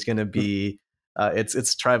 There's going to be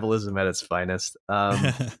it's tribalism at its finest.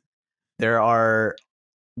 There are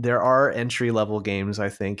entry level games, I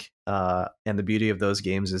think, and the beauty of those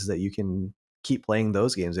games is that you can keep playing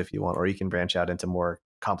those games if you want, or you can branch out into more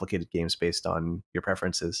complicated games based on your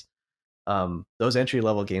preferences. Those entry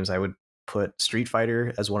level games, I would put Street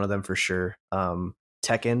Fighter as one of them for sure.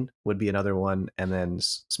 Tekken would be another one, and then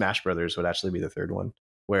Smash Brothers would actually be the third one.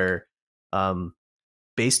 Where,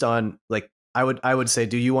 based on like, I would say,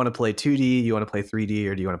 do you want to play 2D, you want to play 3D,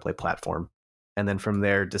 or do you want to play platform? And then from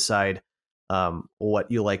there, decide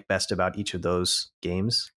what you like best about each of those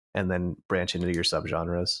games, and then branch into your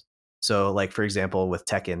subgenres. So, like for example, with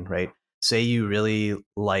Tekken, right? Say you really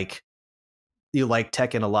like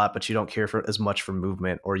Tekken a lot, but you don't care for as much for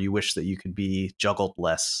movement, or you wish that you could be juggled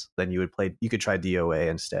less, then you could try DOA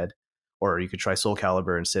instead, or you could try Soul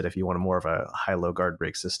Calibur instead if you want more of a high-low guard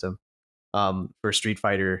break system. For Street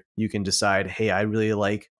Fighter, you can decide, hey, I really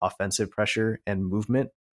like offensive pressure and movement,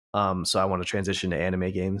 so I want to transition to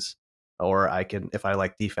anime games. Or if I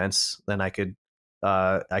like defense, then I could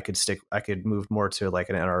move more to like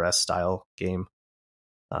an NRS style game.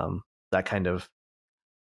 That kind of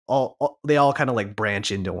they all kind of like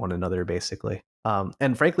branch into one another basically.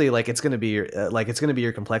 And frankly, like it's going to be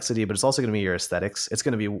your complexity, but it's also going to be your aesthetics. It's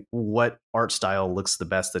going to be what art style looks the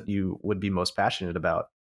best that you would be most passionate about,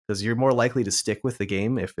 because you're more likely to stick with the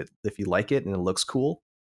game if you like it and it looks cool.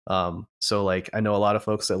 So like I know a lot of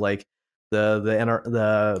folks that like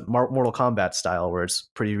the Mortal Kombat style, where it's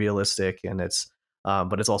pretty realistic and it's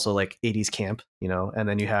but it's also like 80s camp, and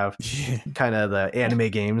then you have kind of the anime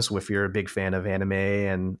games if you're a big fan of anime,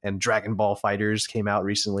 and Dragon Ball Fighters came out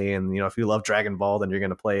recently, and if you love Dragon Ball, then you're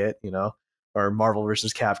going to play it, or Marvel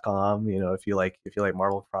versus Capcom, if you like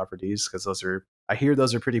Marvel properties, because I hear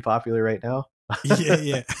those are pretty popular right now.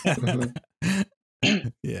 Yeah.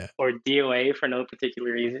 Yeah. Or DOA for no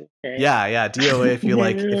particular reason. Right? Yeah, DOA if you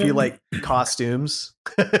like costumes.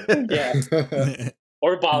 Yeah.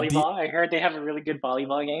 Or volleyball. I heard they have a really good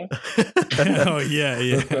volleyball game. Oh yeah.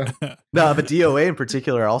 No, but DOA in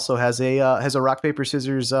particular also has a rock paper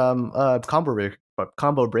scissors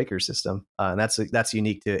combo breaker system, and that's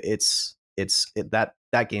unique to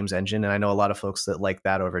that game's engine. And I know a lot of folks that like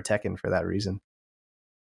that over Tekken for that reason.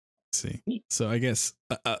 See, so I guess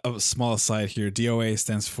a small aside here. DOA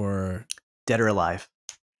stands for Dead or Alive.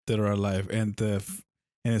 Dead or Alive, and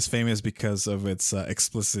it's famous because of its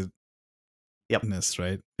explicit. Yepness,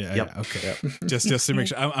 right? Yeah. Yep. Yeah, okay. Yep. Just to make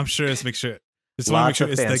sure, I'm sure it's make sure. Just want to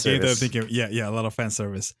make sure it's the game that I'm service. thinking. Yeah, a lot of fan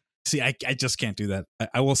service. See, I just can't do that.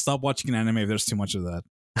 I will stop watching an anime if there's too much of that.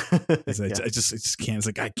 I just can't. It's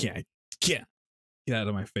like I can't get out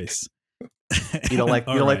of my face. You don't like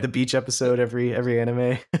like the beach episode every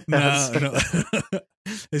anime? No.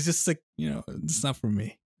 It's just like it's not for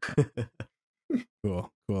me. Cool.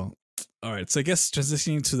 All right, so I guess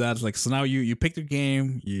transitioning to that, like, so now you picked your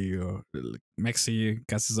game, Mexy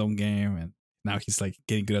got his own game, and now he's like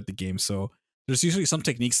getting good at the game. So there's usually some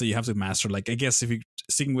techniques that you have to master. Like, I guess if you're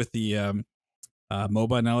sticking with the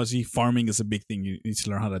MOBA analogy, farming is a big thing you need to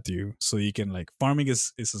learn how to do. So you can farming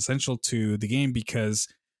is essential to the game, because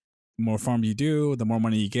the more farm you do, the more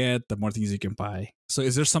money you get, the more things you can buy. So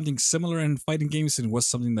is there something similar in fighting games, and what's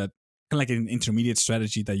something that kind of like an intermediate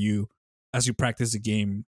strategy that as you practice the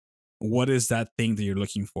game, what is that thing that you're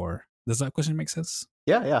looking for? Does that question make sense?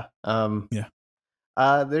 Yeah.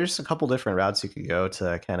 Yeah. There's a couple different routes you could go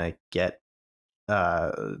to kind of get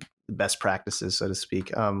best practices, so to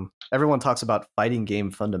speak. Everyone talks about fighting game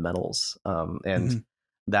fundamentals, and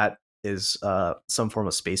that is some form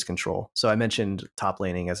of space control. So I mentioned top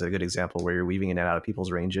laning as a good example, where you're weaving in and out of people's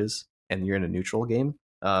ranges, and you're in a neutral game.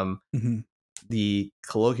 The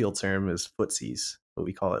colloquial term is footsies. But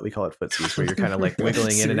we call it footsies, where you're kind of like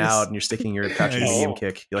wiggling in and out, and you're sticking your crouching medium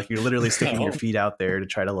kick. You're literally sticking your feet out there to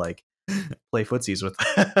try to play footsies with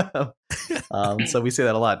them. So we say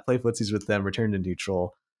that a lot. Play footsies with them, return to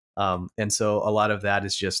neutral. And so a lot of that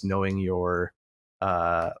is just knowing your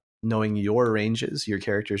ranges, your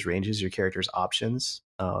character's ranges, your character's options.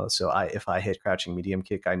 So if I hit crouching medium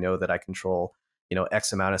kick, I know that I control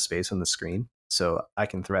X amount of space on the screen, so I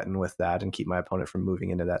can threaten with that and keep my opponent from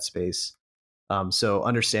moving into that space. So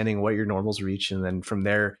understanding what your normals reach, and then from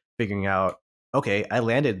there figuring out, okay, I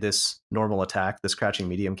landed this normal attack, this crouching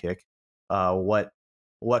medium kick. What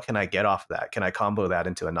can I get off of that? Can I combo that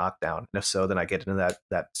into a knockdown? And if so, then I get into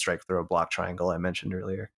that strike, throw, block triangle I mentioned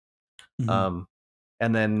earlier. And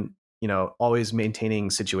then always maintaining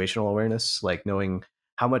situational awareness, like knowing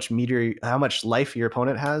how much life your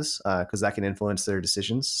opponent has, because that can influence their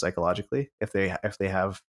decisions psychologically. If they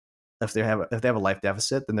have a life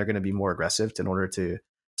deficit, then they're going to be more aggressive in order to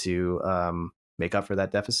make up for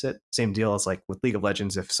that deficit. Same deal as like with League of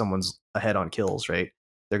Legends. If someone's ahead on kills, right,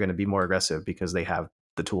 they're going to be more aggressive because they have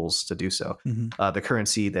the tools to do so. The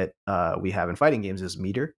currency that we have in fighting games is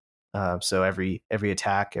meter. So every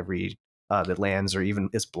attack, every that lands or even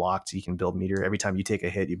is blocked, you can build meter. Every time you take a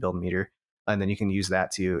hit, you build meter, and then you can use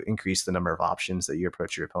that to increase the number of options that you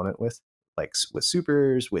approach your opponent with, like with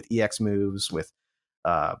supers, with EX moves, with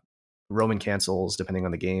Roman cancels, depending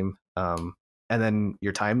on the game, and then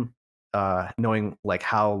your time, knowing like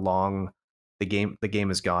how long the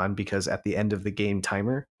game is gone, because at the end of the game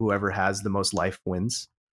timer, whoever has the most life wins.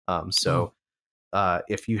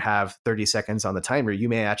 If you have 30 seconds on the timer, you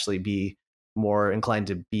may actually be more inclined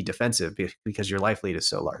to be defensive because your life lead is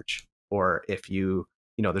so large. Or if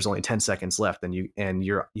there's only 10 seconds left, then you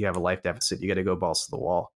have a life deficit, you got to go balls to the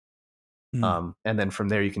wall. And then from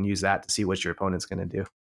there, you can use that to see what your opponent's going to do.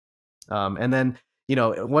 And then,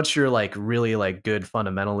 once you're like really like good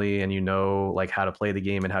fundamentally, and like how to play the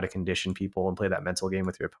game and how to condition people and play that mental game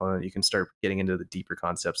with your opponent, you can start getting into the deeper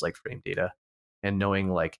concepts like frame data and knowing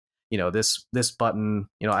like, this button,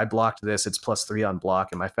 I blocked this, it's +3 on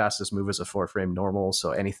block, and my fastest move is a 4-frame normal.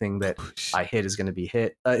 So anything that I hit is going to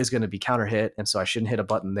be counter hit. And so I shouldn't hit a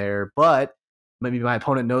button there, but maybe my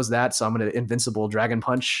opponent knows that. So I'm going to invincible dragon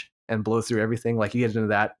punch and blow through everything. Like you get into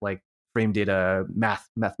that, like frame data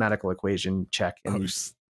mathematical equation check. And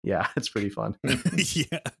yeah, it's pretty fun.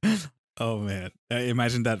 Yeah. Oh man, I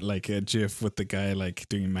imagine that like a GIF with the guy like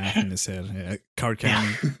doing math in his head, card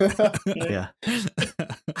counting. Yeah.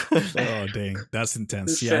 Oh dang, that's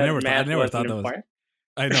intense. Yeah, I never thought that was.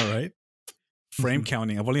 I know, right? Frame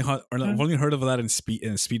counting. I've only heard of that in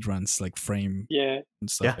speed runs, like frame. Yeah. And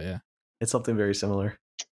stuff. Yeah. It's something very similar.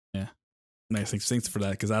 Yeah. Nice. Thanks for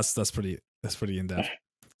that, because that's pretty in depth.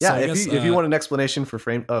 Yeah, so if you want an explanation for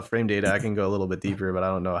frame data, I can go a little bit deeper, but I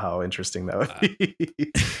don't know how interesting that would be.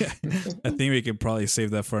 I think we could probably save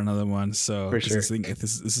that for another one. So for sure. I think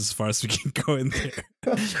this is as far as we can go in there.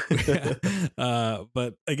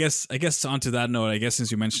 But I guess onto that note, I guess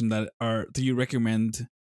since you mentioned that, do you recommend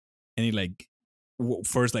any like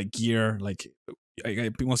first like gear? Like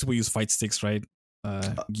most people use fight sticks, right?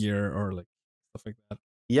 Gear or like stuff like that.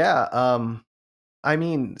 Yeah. I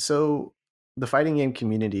mean, so the fighting game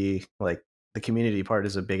community, like the community part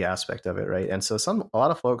is a big aspect of it, right? And so a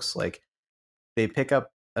lot of folks, like, they pick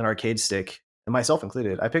up an arcade stick, and myself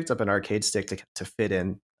included. I picked up an arcade stick to fit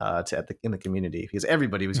in in the community, because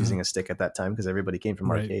everybody was using a stick at that time, because everybody came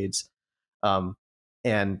from arcades.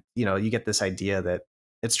 And you get this idea that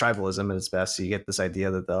it's tribalism at its best. So you get this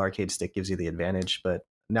idea that the arcade stick gives you the advantage, but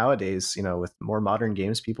nowadays, with more modern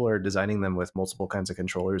games, people are designing them with multiple kinds of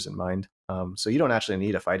controllers in mind. So you don't actually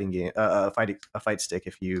need a fight stick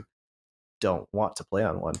if you don't want to play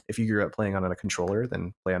on one. If you grew up playing on a controller,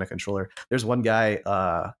 then play on a controller. There's one guy.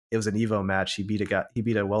 It was an Evo match. He beat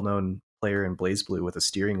a well-known player in BlazBlue with a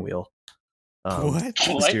steering wheel. What?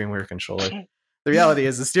 The steering wheel controller. The reality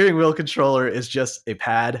is the steering wheel controller is just a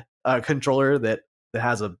pad controller that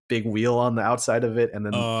has a big wheel on the outside of it, and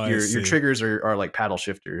then your triggers are like paddle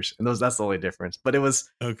shifters, and that's the only difference. But it was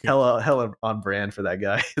hella on brand for that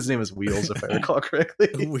guy. His name is Wheels, if I recall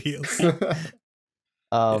correctly. Wheels.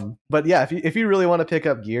 But yeah, if you really want to pick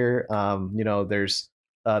up gear, there's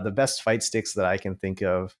the best fight sticks that I can think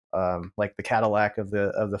of. Like the Cadillac of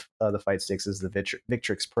the fight sticks is the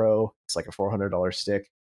Victrix Pro. It's like a $400 stick.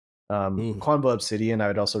 Quanbo Obsidian I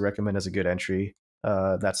would also recommend as a good entry.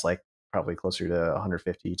 That's like probably closer to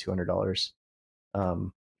 $150, $200.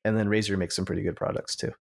 And then Razer makes some pretty good products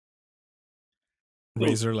too.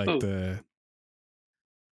 Razer, like the.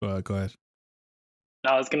 Go ahead.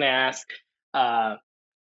 I was gonna ask,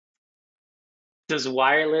 does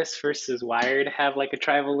wireless versus wired have like a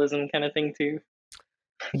tribalism kind of thing too?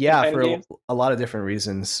 Yeah, for a lot of different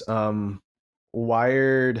reasons.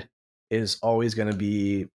 Wired is always going to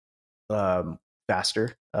be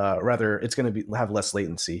faster. Rather, it's going to have less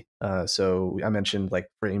latency. So I mentioned like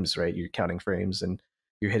frames, right? You're counting frames and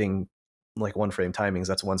you're hitting like 1-frame timings.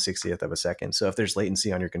 That's 1/60th of a second. So if there's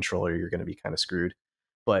latency on your controller, you're going to be kind of screwed.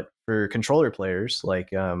 But for controller players,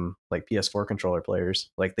 like PS4 controller players,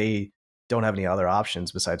 like they don't have any other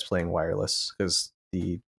options besides playing wireless, because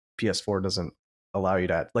the PS4 doesn't allow you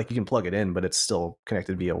to, like, you can plug it in, but it's still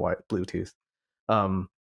connected via Bluetooth.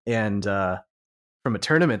 And from a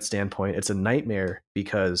tournament standpoint, it's a nightmare,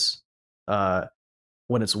 because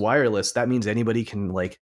when it's wireless, that means anybody can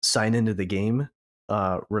like sign into the game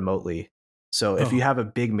remotely. So if you have a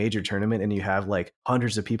big major tournament and you have like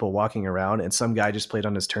hundreds of people walking around, and some guy just played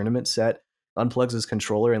on his tournament set, unplugs his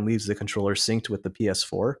controller and leaves the controller synced with the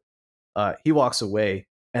PS4, he walks away,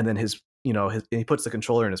 and then he puts the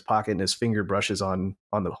controller in his pocket and his finger brushes on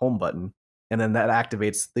the home button, and then that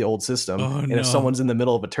activates the old system. And if someone's in the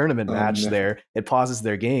middle of a tournament match there, it pauses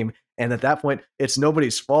their game. And at that point, it's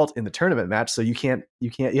nobody's fault in the tournament match. So you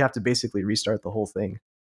have to basically restart the whole thing.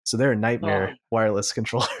 So they're a nightmare wireless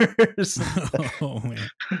controllers. Oh man.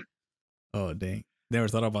 Oh dang. Never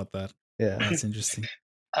thought about that. Yeah. That's interesting.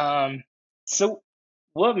 So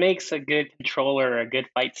what makes a good controller or a good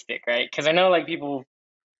fight stick, right? Because I know like people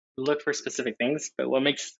look for specific things, but what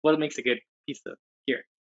makes a good piece of gear?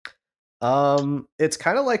 It's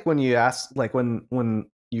kind of like when you ask, like when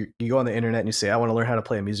you go on the internet and you say, I want to learn how to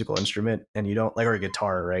play a musical instrument, and you don't like, or a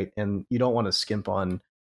guitar, right? And you don't want to skimp on,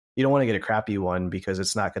 you don't want to get a crappy one because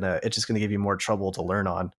it's just gonna give you more trouble to learn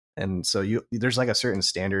on. And so there's like a certain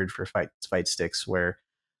standard for fight sticks where,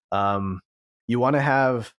 you want to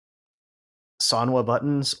have Sanwa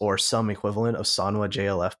buttons or some equivalent of Sanwa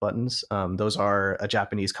JLF buttons. Those are a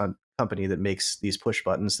Japanese company that makes these push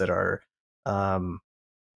buttons that are,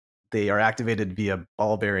 they are activated via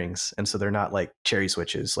ball bearings, and so they're not like cherry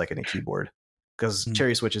switches like in a keyboard, because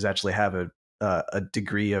cherry switches actually have a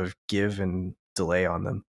degree of give and delay on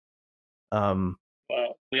them.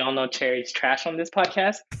 Well, we all know cherry's trash on this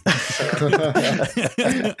podcast.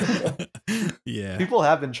 Yeah, people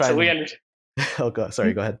have been trying. So we understand. Oh god,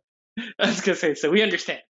 sorry. Go ahead. I was gonna say, so we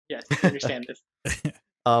understand. Yes, we understand this.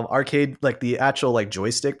 Arcade, like the actual like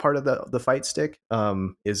joystick part of the fight stick,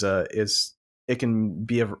 is it can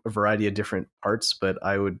be a variety of different parts, but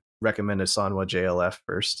I would recommend a Sanwa JLF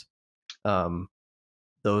first.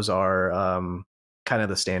 Those are kind of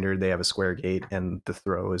the standard. They have a square gate, and the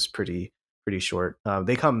throw is pretty short.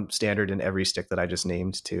 They come standard in every stick that I just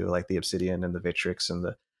named too, like the Obsidian and the Victrix and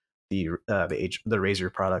the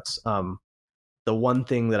Razer products. The one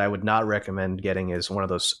thing that I would not recommend getting is one of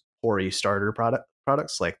those Hori starter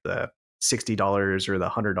products, like the $60 or the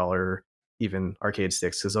 $100 even arcade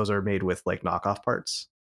sticks, because those are made with like knockoff parts,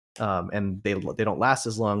 and they don't last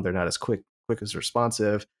as long. They're not as quick as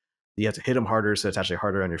responsive. You have to hit them harder, so it's actually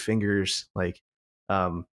harder on your fingers. Like,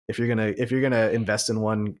 if you're gonna invest in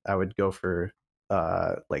one, I would go for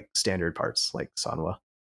like standard parts like Sanwa.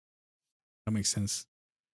 That makes sense.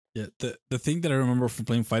 Yeah, the thing that I remember from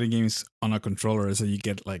playing fighting games on a controller is that you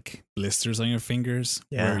get like blisters on your fingers.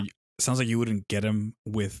 Yeah, it sounds like you wouldn't get them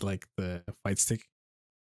with like the fight stick.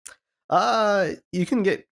 You can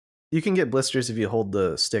get blisters if you hold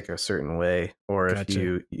the stick a certain way, or if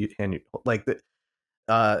you like the.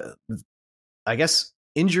 I guess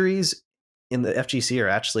injuries in the FGC are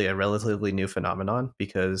actually a relatively new phenomenon,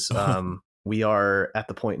 because we are at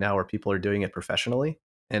the point now where people are doing it professionally,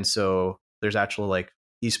 and so there's actual like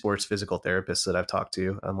esports physical therapists that I've talked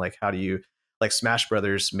to on like, how do you, like Smash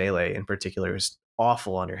Brothers Melee in particular is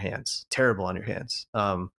awful on your hands, terrible on your hands.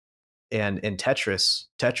 And in Tetris,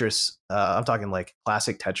 I'm talking like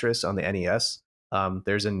classic Tetris on the NES.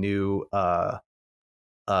 There's a new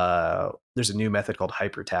method called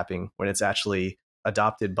hyper tapping, when it's actually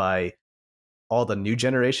adopted by all the new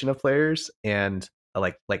generation of players, and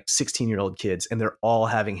like 16-year-old kids, and they're all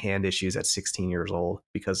having hand issues at 16 years old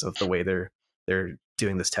because of the way they're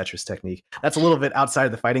doing this Tetris technique. That's a little bit outside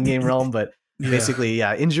of the fighting game realm, but basically,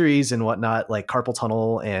 yeah, injuries and whatnot, like carpal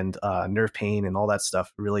tunnel and nerve pain and all that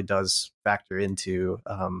stuff really does factor into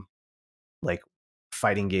like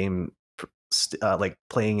fighting game, like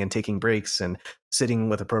playing and taking breaks and sitting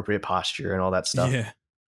with appropriate posture and all that stuff. Yeah.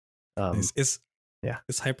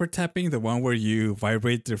 Is hyper tapping the one where you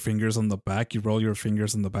vibrate your fingers on the back? You roll your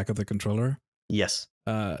fingers on the back of the controller? Yes.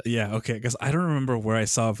 Yeah, okay. Because I don't remember where I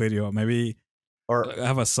saw a video. Maybe, or I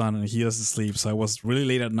have a son and he doesn't sleep, so I was really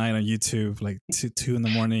late at night on YouTube, like 2 in the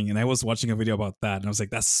morning, and I was watching a video about that, and I was like,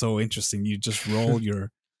 that's so interesting. You just roll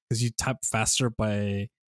because you tap faster by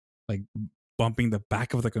like bumping the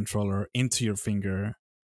back of the controller into your finger.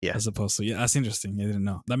 Yeah. As opposed to, that's interesting. I didn't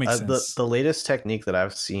know. That makes sense. The latest technique that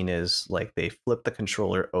I've seen is like they flip the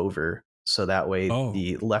controller over, so that way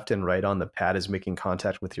the left and right on the pad is making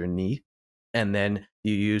contact with your knee, and then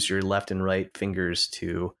you use your left and right fingers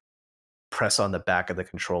to press on the back of the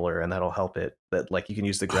controller, and that'll help it. That like you can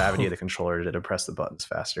use the gravity of the controller to press the buttons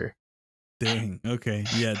faster. Dang. Okay.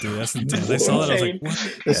 Yeah, dude, that's intense. I saw that. I was like,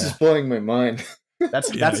 what? This is blowing my mind.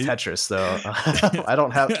 That's Tetris though. I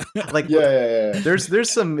don't have like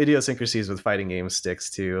There's some idiosyncrasies with fighting game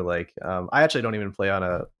sticks too. Like I actually don't even play on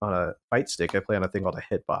a fight stick. I play on a thing called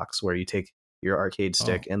a hitbox, where you take your arcade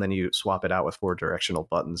stick and then you swap it out with 4 directional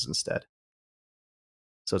buttons instead.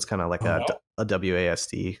 So it's kind of like a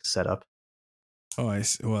WASD setup. Oh, I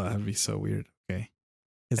see. Well, that'd be so weird. Okay,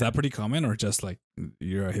 is that pretty common, or just like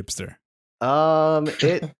you're a hipster?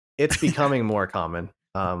 It's becoming more common.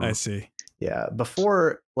 I see. Yeah,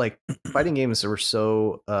 before, like, fighting games were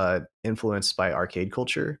so influenced by arcade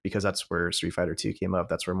culture, because that's where Street Fighter 2 came up,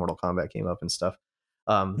 that's where Mortal Kombat came up and stuff,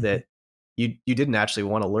 that you didn't actually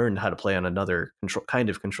want to learn how to play on another kind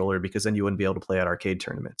of controller, because then you wouldn't be able to play at arcade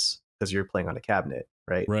tournaments, because you're playing on a cabinet,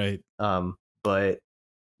 right? Right. But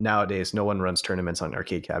nowadays, no one runs tournaments on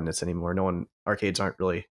arcade cabinets anymore. Arcades aren't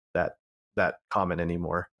really that common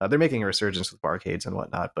anymore. They're making a resurgence with arcades and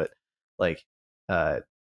whatnot, but like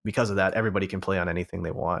because of that, everybody can play on anything they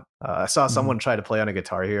want. I saw someone try to play on a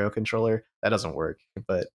Guitar Hero controller. That doesn't work,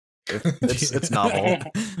 but it's novel.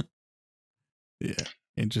 Yeah,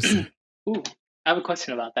 interesting. Ooh, I have a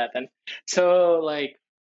question about that then. So like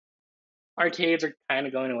arcades are kind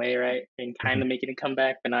of going away, right? And kind of making a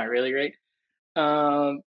comeback, but not really, right?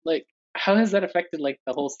 Like how has that affected like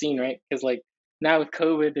the whole scene, right? Because like now with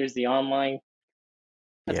COVID, there's the online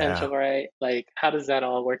potential, right? Like how does that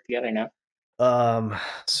all work together now?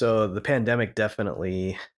 So the pandemic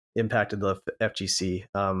definitely impacted the FGC.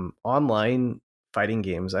 Online fighting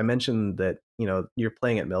games. I mentioned that you're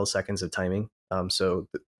playing at milliseconds of timing. So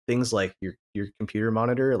things like your computer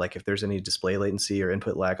monitor, like if there's any display latency or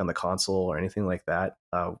input lag on the console or anything like that,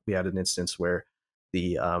 we had an instance where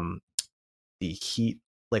the heat,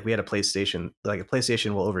 like we had a PlayStation, like a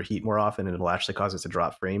PlayStation will overheat more often and it'll actually cause it to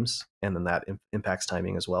drop frames, and then that impacts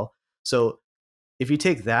timing as well. So if you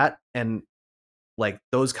take that and like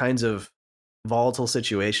those kinds of volatile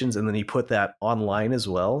situations, and then you put that online as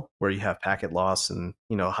well, where you have packet loss and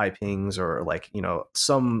high pings, or like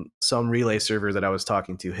some relay server that I was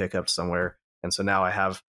talking to hiccuped somewhere, and so now I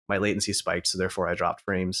have my latency spiked, so therefore I dropped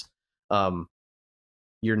frames.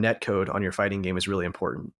 Your net code on your fighting game is really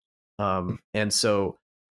important, and so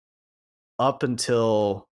up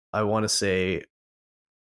until I want to say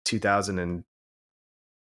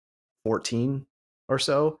 2014 or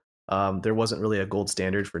so, there wasn't really a gold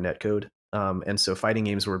standard for netcode. And so fighting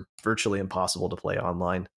games were virtually impossible to play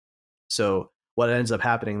online. So what ends up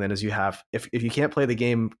happening then is you have, if you can't play the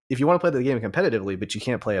game, if you want to play the game competitively, but you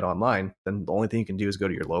can't play it online, then the only thing you can do is go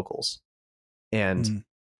to your locals. And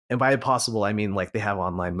by impossible, I mean like they have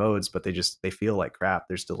online modes, but they feel like crap.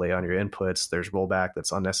 There's delay on your inputs. There's rollback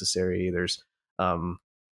that's unnecessary. There's,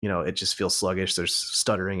 it just feels sluggish. There's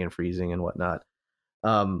stuttering and freezing and whatnot.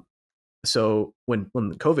 So when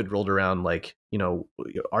COVID rolled around, like,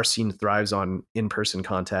 our scene thrives on in-person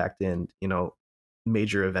contact and,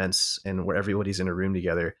 major events and where everybody's in a room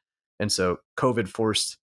together. And so COVID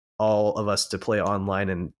forced all of us to play online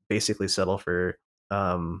and basically settle for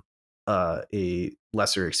a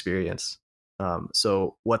lesser experience.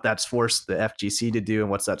 So what that's forced the FGC to do,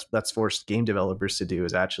 and that's forced game developers to do,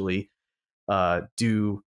 is actually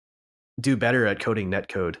do better at coding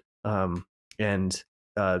netcode, and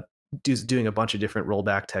doing a bunch of different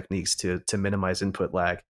rollback techniques to minimize input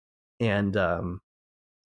lag, and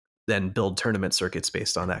then build tournament circuits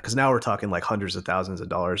based on that. Because now we're talking like hundreds of thousands of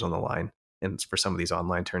dollars on the line, and for some of these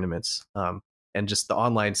online tournaments, and just the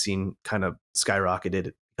online scene kind of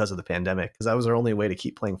skyrocketed because of the pandemic, because that was our only way to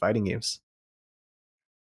keep playing fighting games.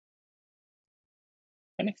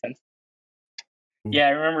 That makes sense. Yeah,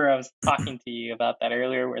 I remember I was talking to you about that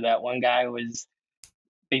earlier, where that one guy was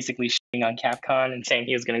basically shitting on Capcom and saying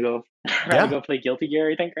he was going to go go play Guilty Gear,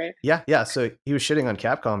 I think, right? Yeah. So he was shitting on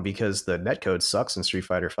Capcom because the netcode sucks in Street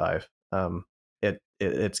Fighter V.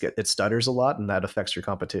 It stutters a lot, and that affects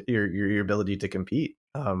your ability to compete.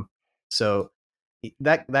 So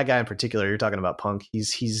that guy in particular, you're talking about Punk.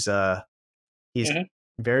 He's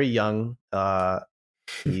very young.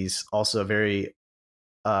 He's also very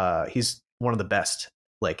he's one of the best,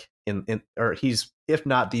 like or he's, if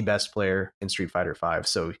not the best player in Street Fighter V.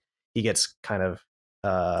 So he gets kind of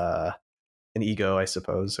an ego, I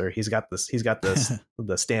suppose, or he's got this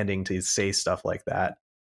the standing to say stuff like that.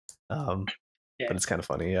 But it's kind of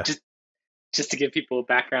funny. Yeah. Just to give people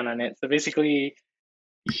background on it. So basically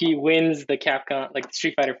he wins the Capcom, like the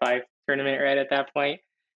Street Fighter V tournament right at that point,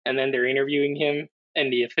 and then they're interviewing him in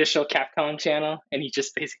the official Capcom channel, and he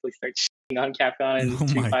just basically starts shitting on Capcom and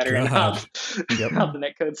Street Fighter and how the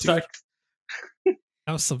netcode sucks.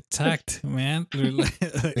 Have some tact, man.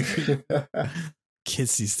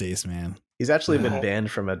 Kids these days, man. He's actually been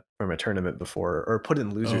banned from a tournament before, or put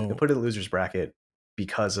in losers bracket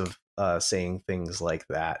because of saying things like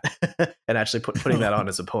that, and actually putting that on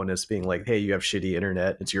his opponents, being like, "Hey, you have shitty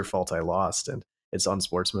internet. It's your fault I lost," and it's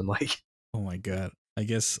unsportsmanlike. Oh my god! I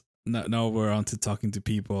guess now we're on to talking to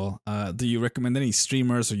people. Do you recommend any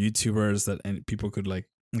streamers or YouTubers that people could, like,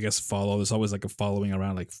 I guess, follow? There's always like a following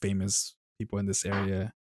around like famous people in this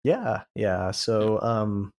area. Yeah.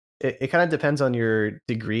 So it kind of depends on your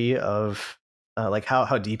degree of like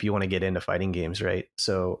how deep you want to get into fighting games, right?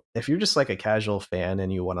 So if you're just like a casual fan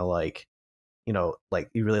and you want to like you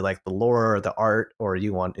really like the lore or the art, or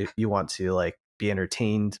you want to like be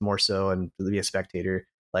entertained more so and be a spectator,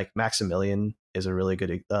 like Maximilian is a really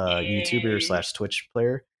good YouTuber / Twitch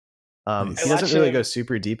player. Nice. He doesn't really go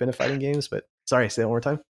super deep into fighting games, but sorry, say that one more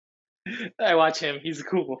time. I watch him. He's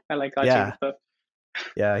cool. I like watching Yeah. his stuff.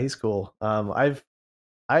 Yeah, he's cool. There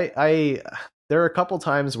are a couple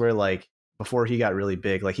times where like before he got really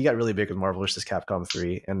big, like he got really big with Marvel vs. Capcom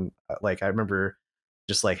 3, and like I remember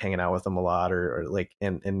just like hanging out with him a lot, or like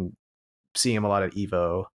and seeing him a lot at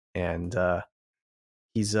Evo, and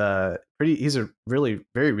he's a really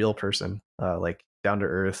very real person, like down to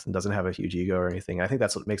earth and doesn't have a huge ego or anything. I think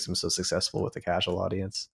that's what makes him so successful with the casual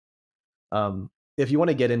audience. If you want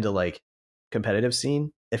to get into like competitive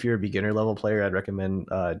scene, if you're a beginner level player, I'd recommend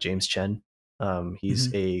James Chen.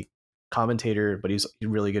 He's a commentator, but he's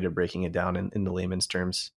really good at breaking it down in the layman's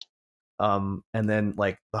terms. And then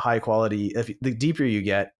like the high quality, the deeper you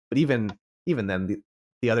get, but even then,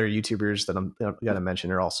 the other YouTubers that I'm gonna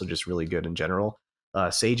mention are also just really good in general.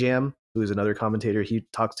 Sajam, who is another commentator, he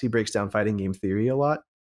breaks down fighting game theory a lot.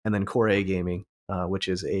 And then Core A Gaming, which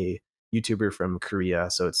is a YouTuber from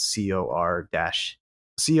Korea, so it's CORE-A,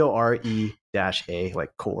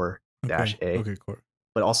 like core dash A. Okay, core.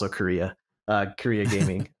 But also Korea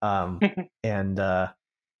Gaming. And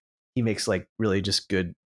he makes like really just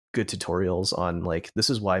good tutorials on like, this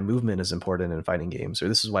is why movement is important in fighting games, or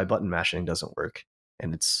this is why button mashing doesn't work.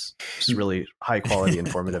 And it's just really high quality,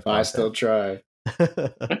 informative content. I still try.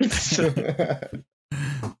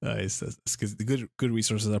 Nice. That's good. Good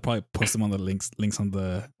resources. I'll probably post them on the links on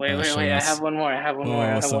the. Wait. I have one more. I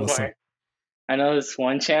know this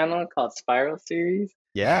one channel called Spiral Series.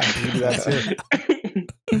 Yeah, you can do that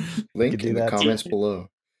too. Link in the comments below.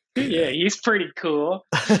 Yeah, he's pretty cool.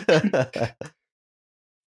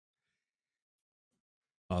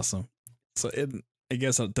 Awesome. So I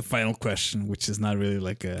guess the final question, which is not really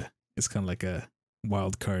like it's kind of like a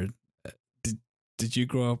wild card. Did you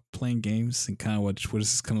grow up playing games, and kind of what is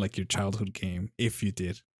this kind of like your childhood game, if you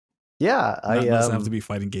did? Yeah, it doesn't have to be a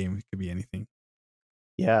fighting game. It could be anything.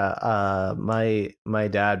 Yeah, my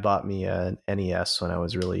dad bought me an NES when I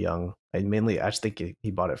was really young. I just think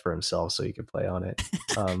he bought it for himself so he could play on it.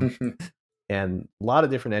 And a lot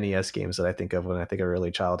of different NES games that I think of when I think of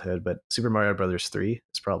early childhood, but Super Mario Brothers 3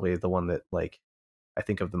 is probably the one that like I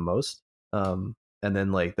think of the most. And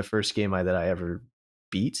then like the first game that I ever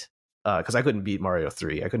beat, because I couldn't beat Mario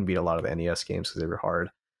 3. I couldn't beat a lot of the NES games because they were hard.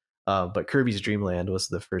 But Kirby's Dream Land was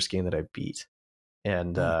the first game that I beat.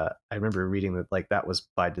 And I remember reading that like that was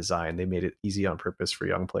by design. They made it easy on purpose for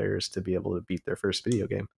young players to be able to beat their first video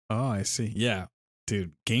game. Oh, I see. Yeah,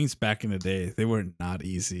 dude, games back in the day, they were not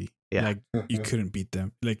easy. Yeah, like you couldn't beat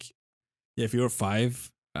them. Like, yeah, if you were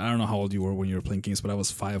 5, I don't know how old you were when you were playing games, but I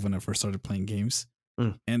was 5 when I first started playing games,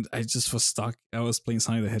 and I just was stuck. I was playing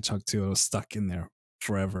Sonic the Hedgehog 2. I was stuck in there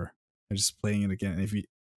forever. I'm just playing it again. And if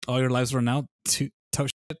all your lives run out, tough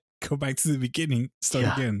shit, go back to the beginning,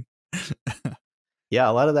 start again. Yeah,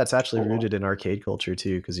 a lot of that's actually rooted in arcade culture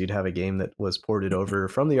too, because you'd have a game that was ported over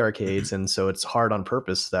from the arcades, and so it's hard on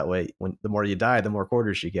purpose. That way, when the more you die, the more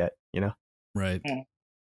quarters you get. You know, right?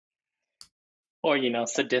 Or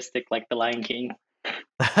sadistic like The Lion King. Dude,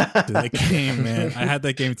 that game, man, I had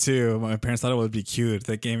that game too. My parents thought it would be cute.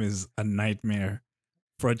 That game is a nightmare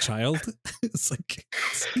for a child. It's like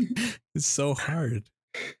it's so hard.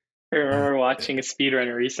 I remember watching a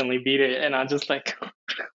speedrunner recently beat it, and I'm just like,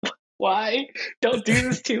 why? Don't do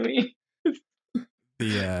this to me.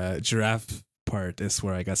 The giraffe part is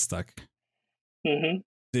where I got stuck.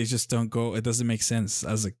 They just don't go. It doesn't make sense.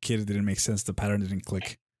 As a kid, it didn't make sense. The pattern didn't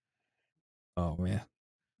click. Oh man,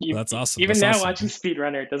 that's awesome. Even that's now, awesome. watching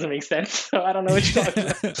speedrunner, it doesn't make sense. So I don't know what you're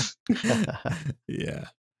talking about. Yeah.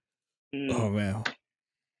 Oh man.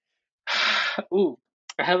 Ooh,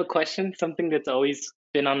 I have a question. Something that's always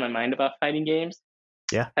been on my mind about fighting games.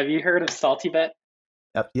 Yeah. Have you heard of Salty Bet?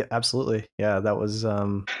 Yeah, absolutely. Yeah, that was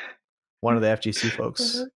one of the FGC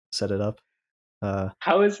folks set it up.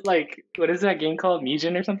 How is what is that game called?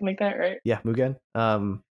 Mugen or something like that, right? Yeah, Mugen.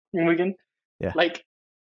 Mugen. Yeah.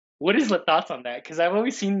 What is the thoughts on that? Because I've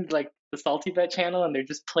always seen the Salty Bet channel, and they're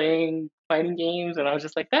just playing fighting games, and I was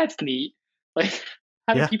just like, that's neat.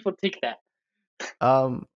 How do people take that?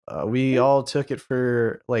 We all took it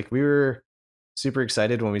for we were super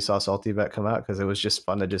excited when we saw Salty Bet come out, because it was just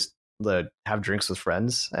fun to just have drinks with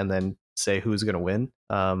friends and then say who's going to win.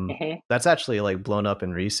 That's actually blown up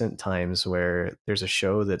in recent times, where there's a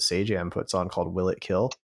show that Sajam puts on called Will It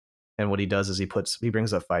Kill, and what he does is he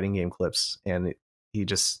brings up fighting game clips, and he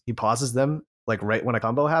pauses them right when a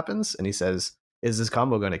combo happens, and he says, is this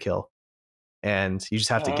combo going to kill? And you just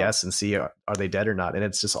have to guess and see are they dead or not, and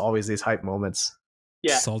it's just always these hype moments.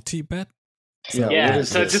 Yeah. Salty Bet? Yeah.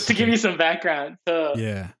 So just to give you some background. So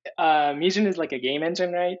yeah. Mugen is a game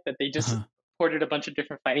engine, right? That they just ported a bunch of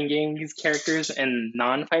different fighting games characters and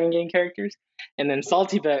non-fighting game characters. And then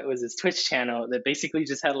Salty Bet was his Twitch channel that basically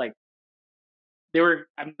just had like,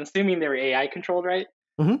 I'm assuming they were AI controlled, right?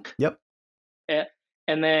 Mm-hmm. Yep. Yeah.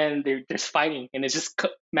 And then they're just fighting, and it's just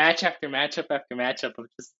match after matchup after matchup of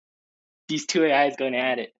just these two AIs going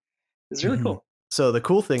at it. It's really cool. So the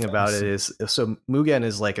cool thing about it is, so Mugen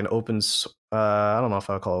is like an I don't know if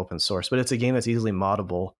I'll call it open source, but it's a game that's easily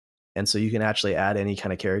moddable. And so you can actually add any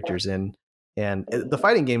kind of characters in. And the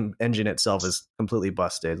fighting game engine itself is completely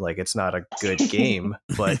busted. Like, it's not a good game,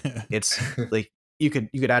 but it's like you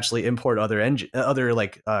could actually import other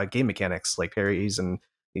game mechanics like parries and,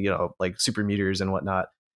 you know, like super meters and whatnot.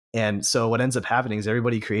 And so what ends up happening is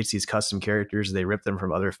everybody creates these custom characters. They rip them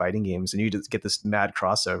from other fighting games, and you just get this mad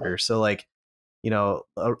crossover. So like, you know,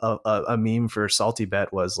 a meme for Salty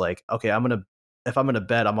Bet was like, okay, if I'm gonna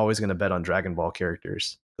bet, I'm always gonna bet on Dragon Ball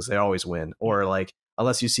characters because they always win. Or like,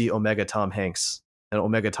 unless you see Omega Tom Hanks, and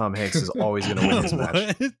Omega Tom Hanks is always gonna win his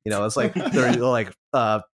match. You know, it's like they're like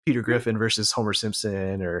Peter Griffin versus Homer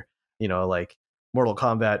Simpson, or, you know, like a Mortal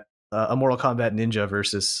Kombat ninja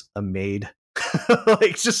versus a maid.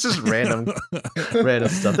 Like just random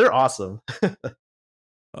stuff. They're awesome.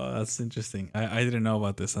 Oh, that's interesting. I didn't know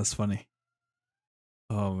about this. That's funny.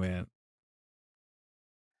 Oh man.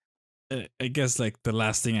 I guess like the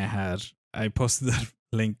last thing I had, I posted that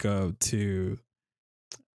link to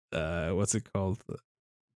what's it called?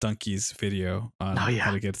 Donkey's video on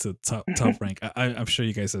how to get to top rank. I'm sure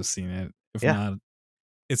you guys have seen it. If not,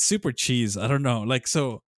 it's super cheese. I don't know. Like,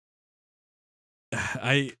 so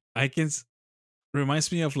I can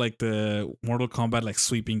reminds me of like the Mortal Kombat like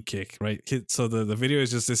sweeping kick, right? So the video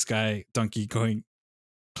is just this guy Donkey climbing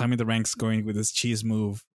the ranks, going with this cheese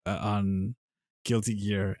move on Guilty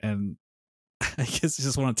Gear, and I guess I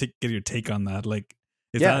just want to get your take on that. Like,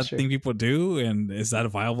 is that a thing people do, and is that a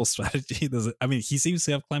viable strategy? I mean, he seems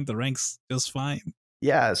to have climbed the ranks just fine.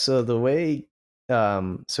 Yeah. So the way,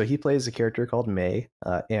 so he plays a character called May,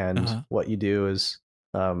 and what you do is,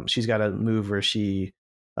 she's got a move where she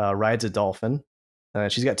rides a dolphin.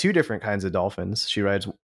 She's got two different kinds of dolphins. She rides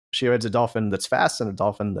a dolphin that's fast and a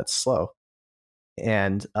dolphin that's slow.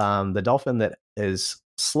 And the dolphin that is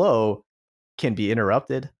slow can be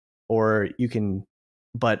interrupted, or you can,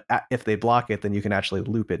 but if they block it, then you can actually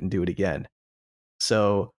loop it and do it again.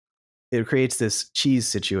 So it creates this cheese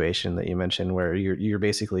situation that you mentioned, where you're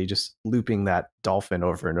basically just looping that dolphin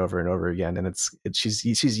over and over and over again, and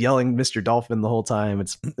she's yelling Mr. Dolphin the whole time.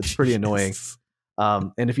 It's pretty annoying.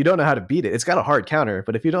 And if you don't know how to beat it, it's got a hard counter,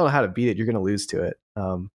 but if you don't know how to beat it, you're going to lose to it.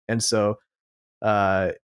 And so,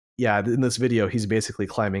 in this video, he's basically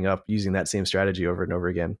climbing up using that same strategy over and over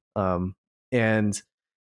again. And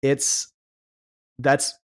that's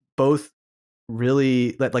both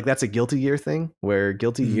really like that's a Guilty Gear thing, where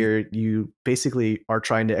Guilty Gear, you basically are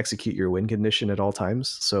trying to execute your win condition at all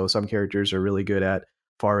times. So some characters are really good at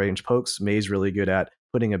far range pokes. May's really good at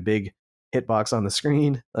putting a big hitbox on the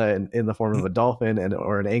screen in the form of a dolphin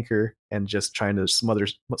or an anchor, and just trying to smother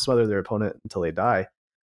their opponent until they die.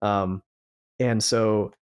 And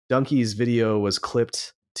so Donkey's video was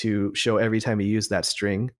clipped to show every time he used that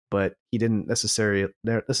string, but he didn't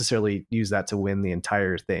necessarily use that to win the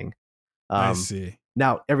entire thing. I see.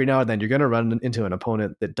 Now, every now and then, you're going to run into an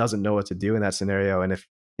opponent that doesn't know what to do in that scenario, and if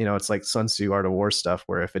you know, it's like Sun Tzu Art of War stuff,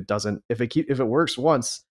 where if it works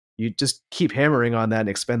once, you just keep hammering on that and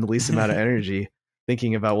expend the least amount of energy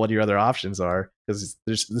thinking about what your other options are, because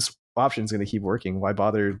this option is going to keep working. Why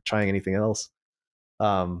bother trying anything else?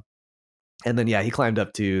 And then he climbed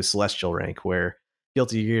up to Celestial rank, where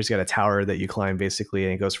Guilty Gear's got a tower that you climb basically,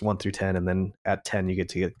 and it goes from 1 through 10, and then at 10 you get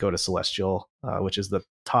to go to Celestial, which is the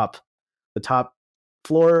top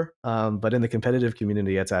floor. But in the competitive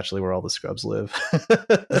community, it's actually where all the scrubs live,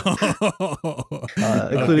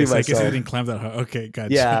 including myself. I guess I didn't climb that high. Okay,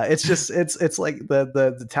 gotcha. Yeah, it's just it's like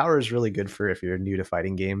the tower is really good for if you're new to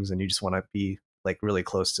fighting games and you just want to be like really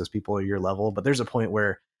close to people at your level. But there's a point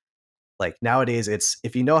where, like, nowadays, it's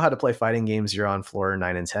if you know how to play fighting games, you're on floor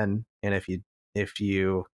 9 and 10, and if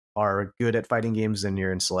you are good at fighting games, then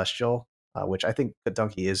you're in Celestial, which I think that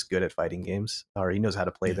Donkey is good at fighting games, or he knows how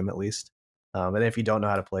to play them at least. And if you don't know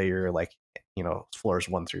how to play, you're like, you know, floors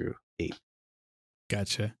 1 through 8.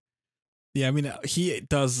 Gotcha. Yeah, I mean, he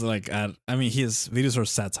does like his videos are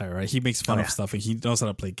satire, right? He makes fun of stuff, and he knows how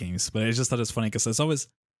to play games. But I just thought it's funny because it's always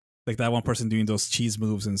like that one person doing those cheese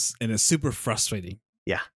moves, and it's super frustrating.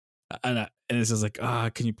 Yeah. And it's just like,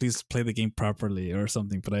 can you please play the game properly or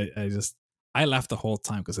something? But I laughed the whole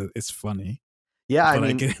time because it's funny. Yeah, I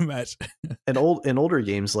mean, I can imagine. in older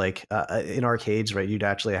games, like in arcades, right, you'd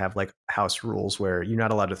actually have like house rules where you're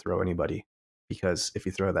not allowed to throw anybody, because if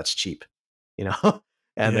you throw, that's cheap. you know.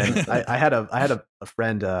 And then I had a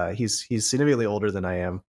friend. He's significantly older than I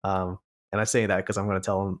am. And I say that because I'm going to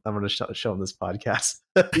tell him, I'm going to show him this podcast.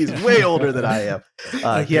 He's way older than I am.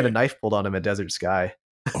 He had a knife pulled on him at Desert Sky.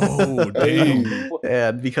 Oh damn!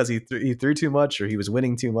 And because he threw too much, or he was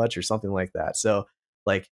winning too much, or something like that. So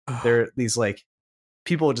like there these like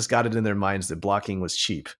people just got it in their minds that blocking was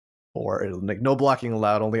cheap, or like no blocking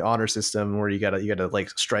allowed, only honor system where you gotta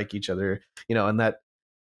like strike each other, you know, and that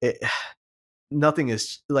nothing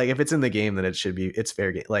is like, if it's in the game, then it's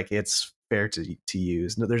fair game, like it's fair to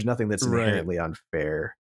use. No, there's nothing that's inherently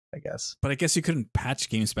unfair, I guess. But I guess you couldn't patch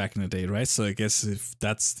games back in the day, right? So I guess if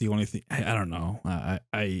that's the only thing, I don't know. I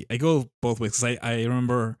go both ways, because I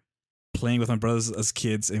remember playing with my brothers as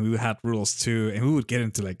kids, and we had rules too, and we would get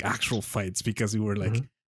into like actual fights because we were like,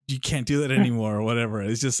 you can't do that anymore or whatever. It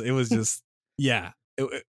was just yeah.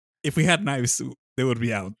 If we had knives, they would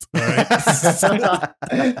be out. All right.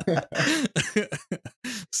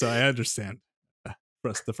 So I understand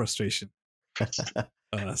the frustration. Oh,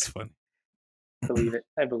 that's fun. I believe it.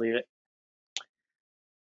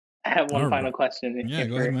 I have one final question. Yeah,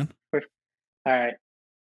 go ahead, man. All right.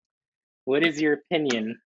 What is your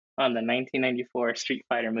opinion on the 1994 Street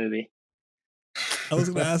Fighter movie? I was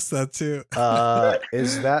going to ask that too.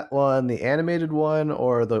 Is that one the animated one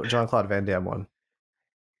or the Jean-Claude Van Damme one?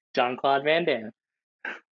 Jean-Claude Van Damme.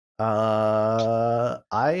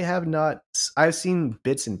 I have not. I've seen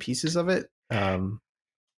bits and pieces of it.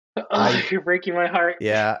 You're breaking my heart.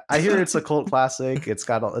 Yeah, I hear it's a cult classic. It's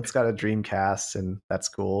got a dream cast, and that's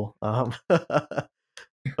cool.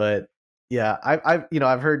 But yeah,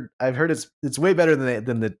 I've heard it's way better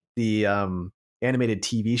than the animated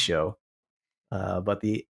TV show. But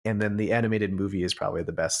the animated movie is probably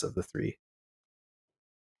the best of the three.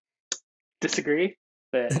 Disagree,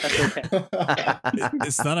 but that's okay.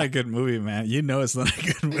 It's not a good movie, man. You know it's not a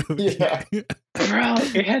good movie. Yeah. Bro,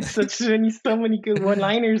 it had so many good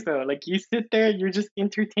one-liners though. Like you sit there, you're just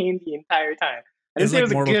entertained the entire time. It's like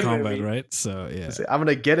Mortal Kombat, right? So yeah. I'm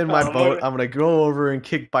gonna get in my boat. I'm gonna go over and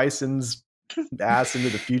kick Bison's ass into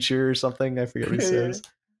the future or something. I forget what he says.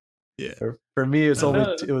 Yeah. For me, it was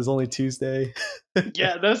only Tuesday.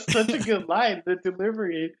 Yeah, that's such a good line. The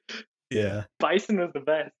delivery. Yeah. Bison was the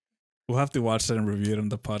best. We'll have to watch that and review it on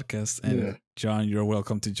the podcast. And John, you're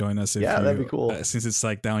welcome to join us. That'd be cool. Since it's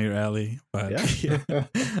like down your alley. But yeah.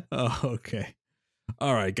 Oh, okay.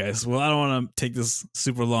 All right, guys. Well, I don't want to take this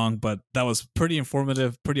super long, but that was pretty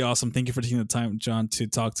informative, pretty awesome. Thank you for taking the time, John, to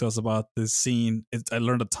talk to us about this scene. I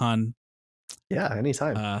learned a ton. Yeah,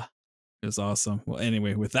 anytime. It was awesome. Well,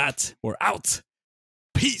 anyway, with that, we're out.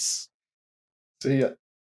 Peace. See ya.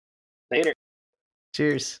 Later.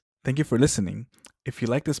 Cheers. Thank you for listening. If you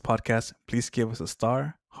like this podcast, please give us a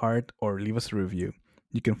star, heart, or leave us a review.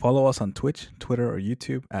 You can follow us on Twitch, Twitter, or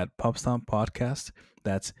YouTube at Pubstomp Podcast.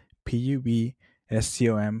 That's PUBSTOMPOD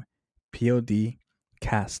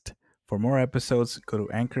cast. For more episodes, go to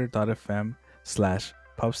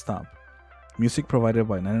anchor.fm/Pubstomp. Music provided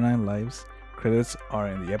by 99 Lives. Credits are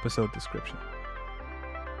in the episode description.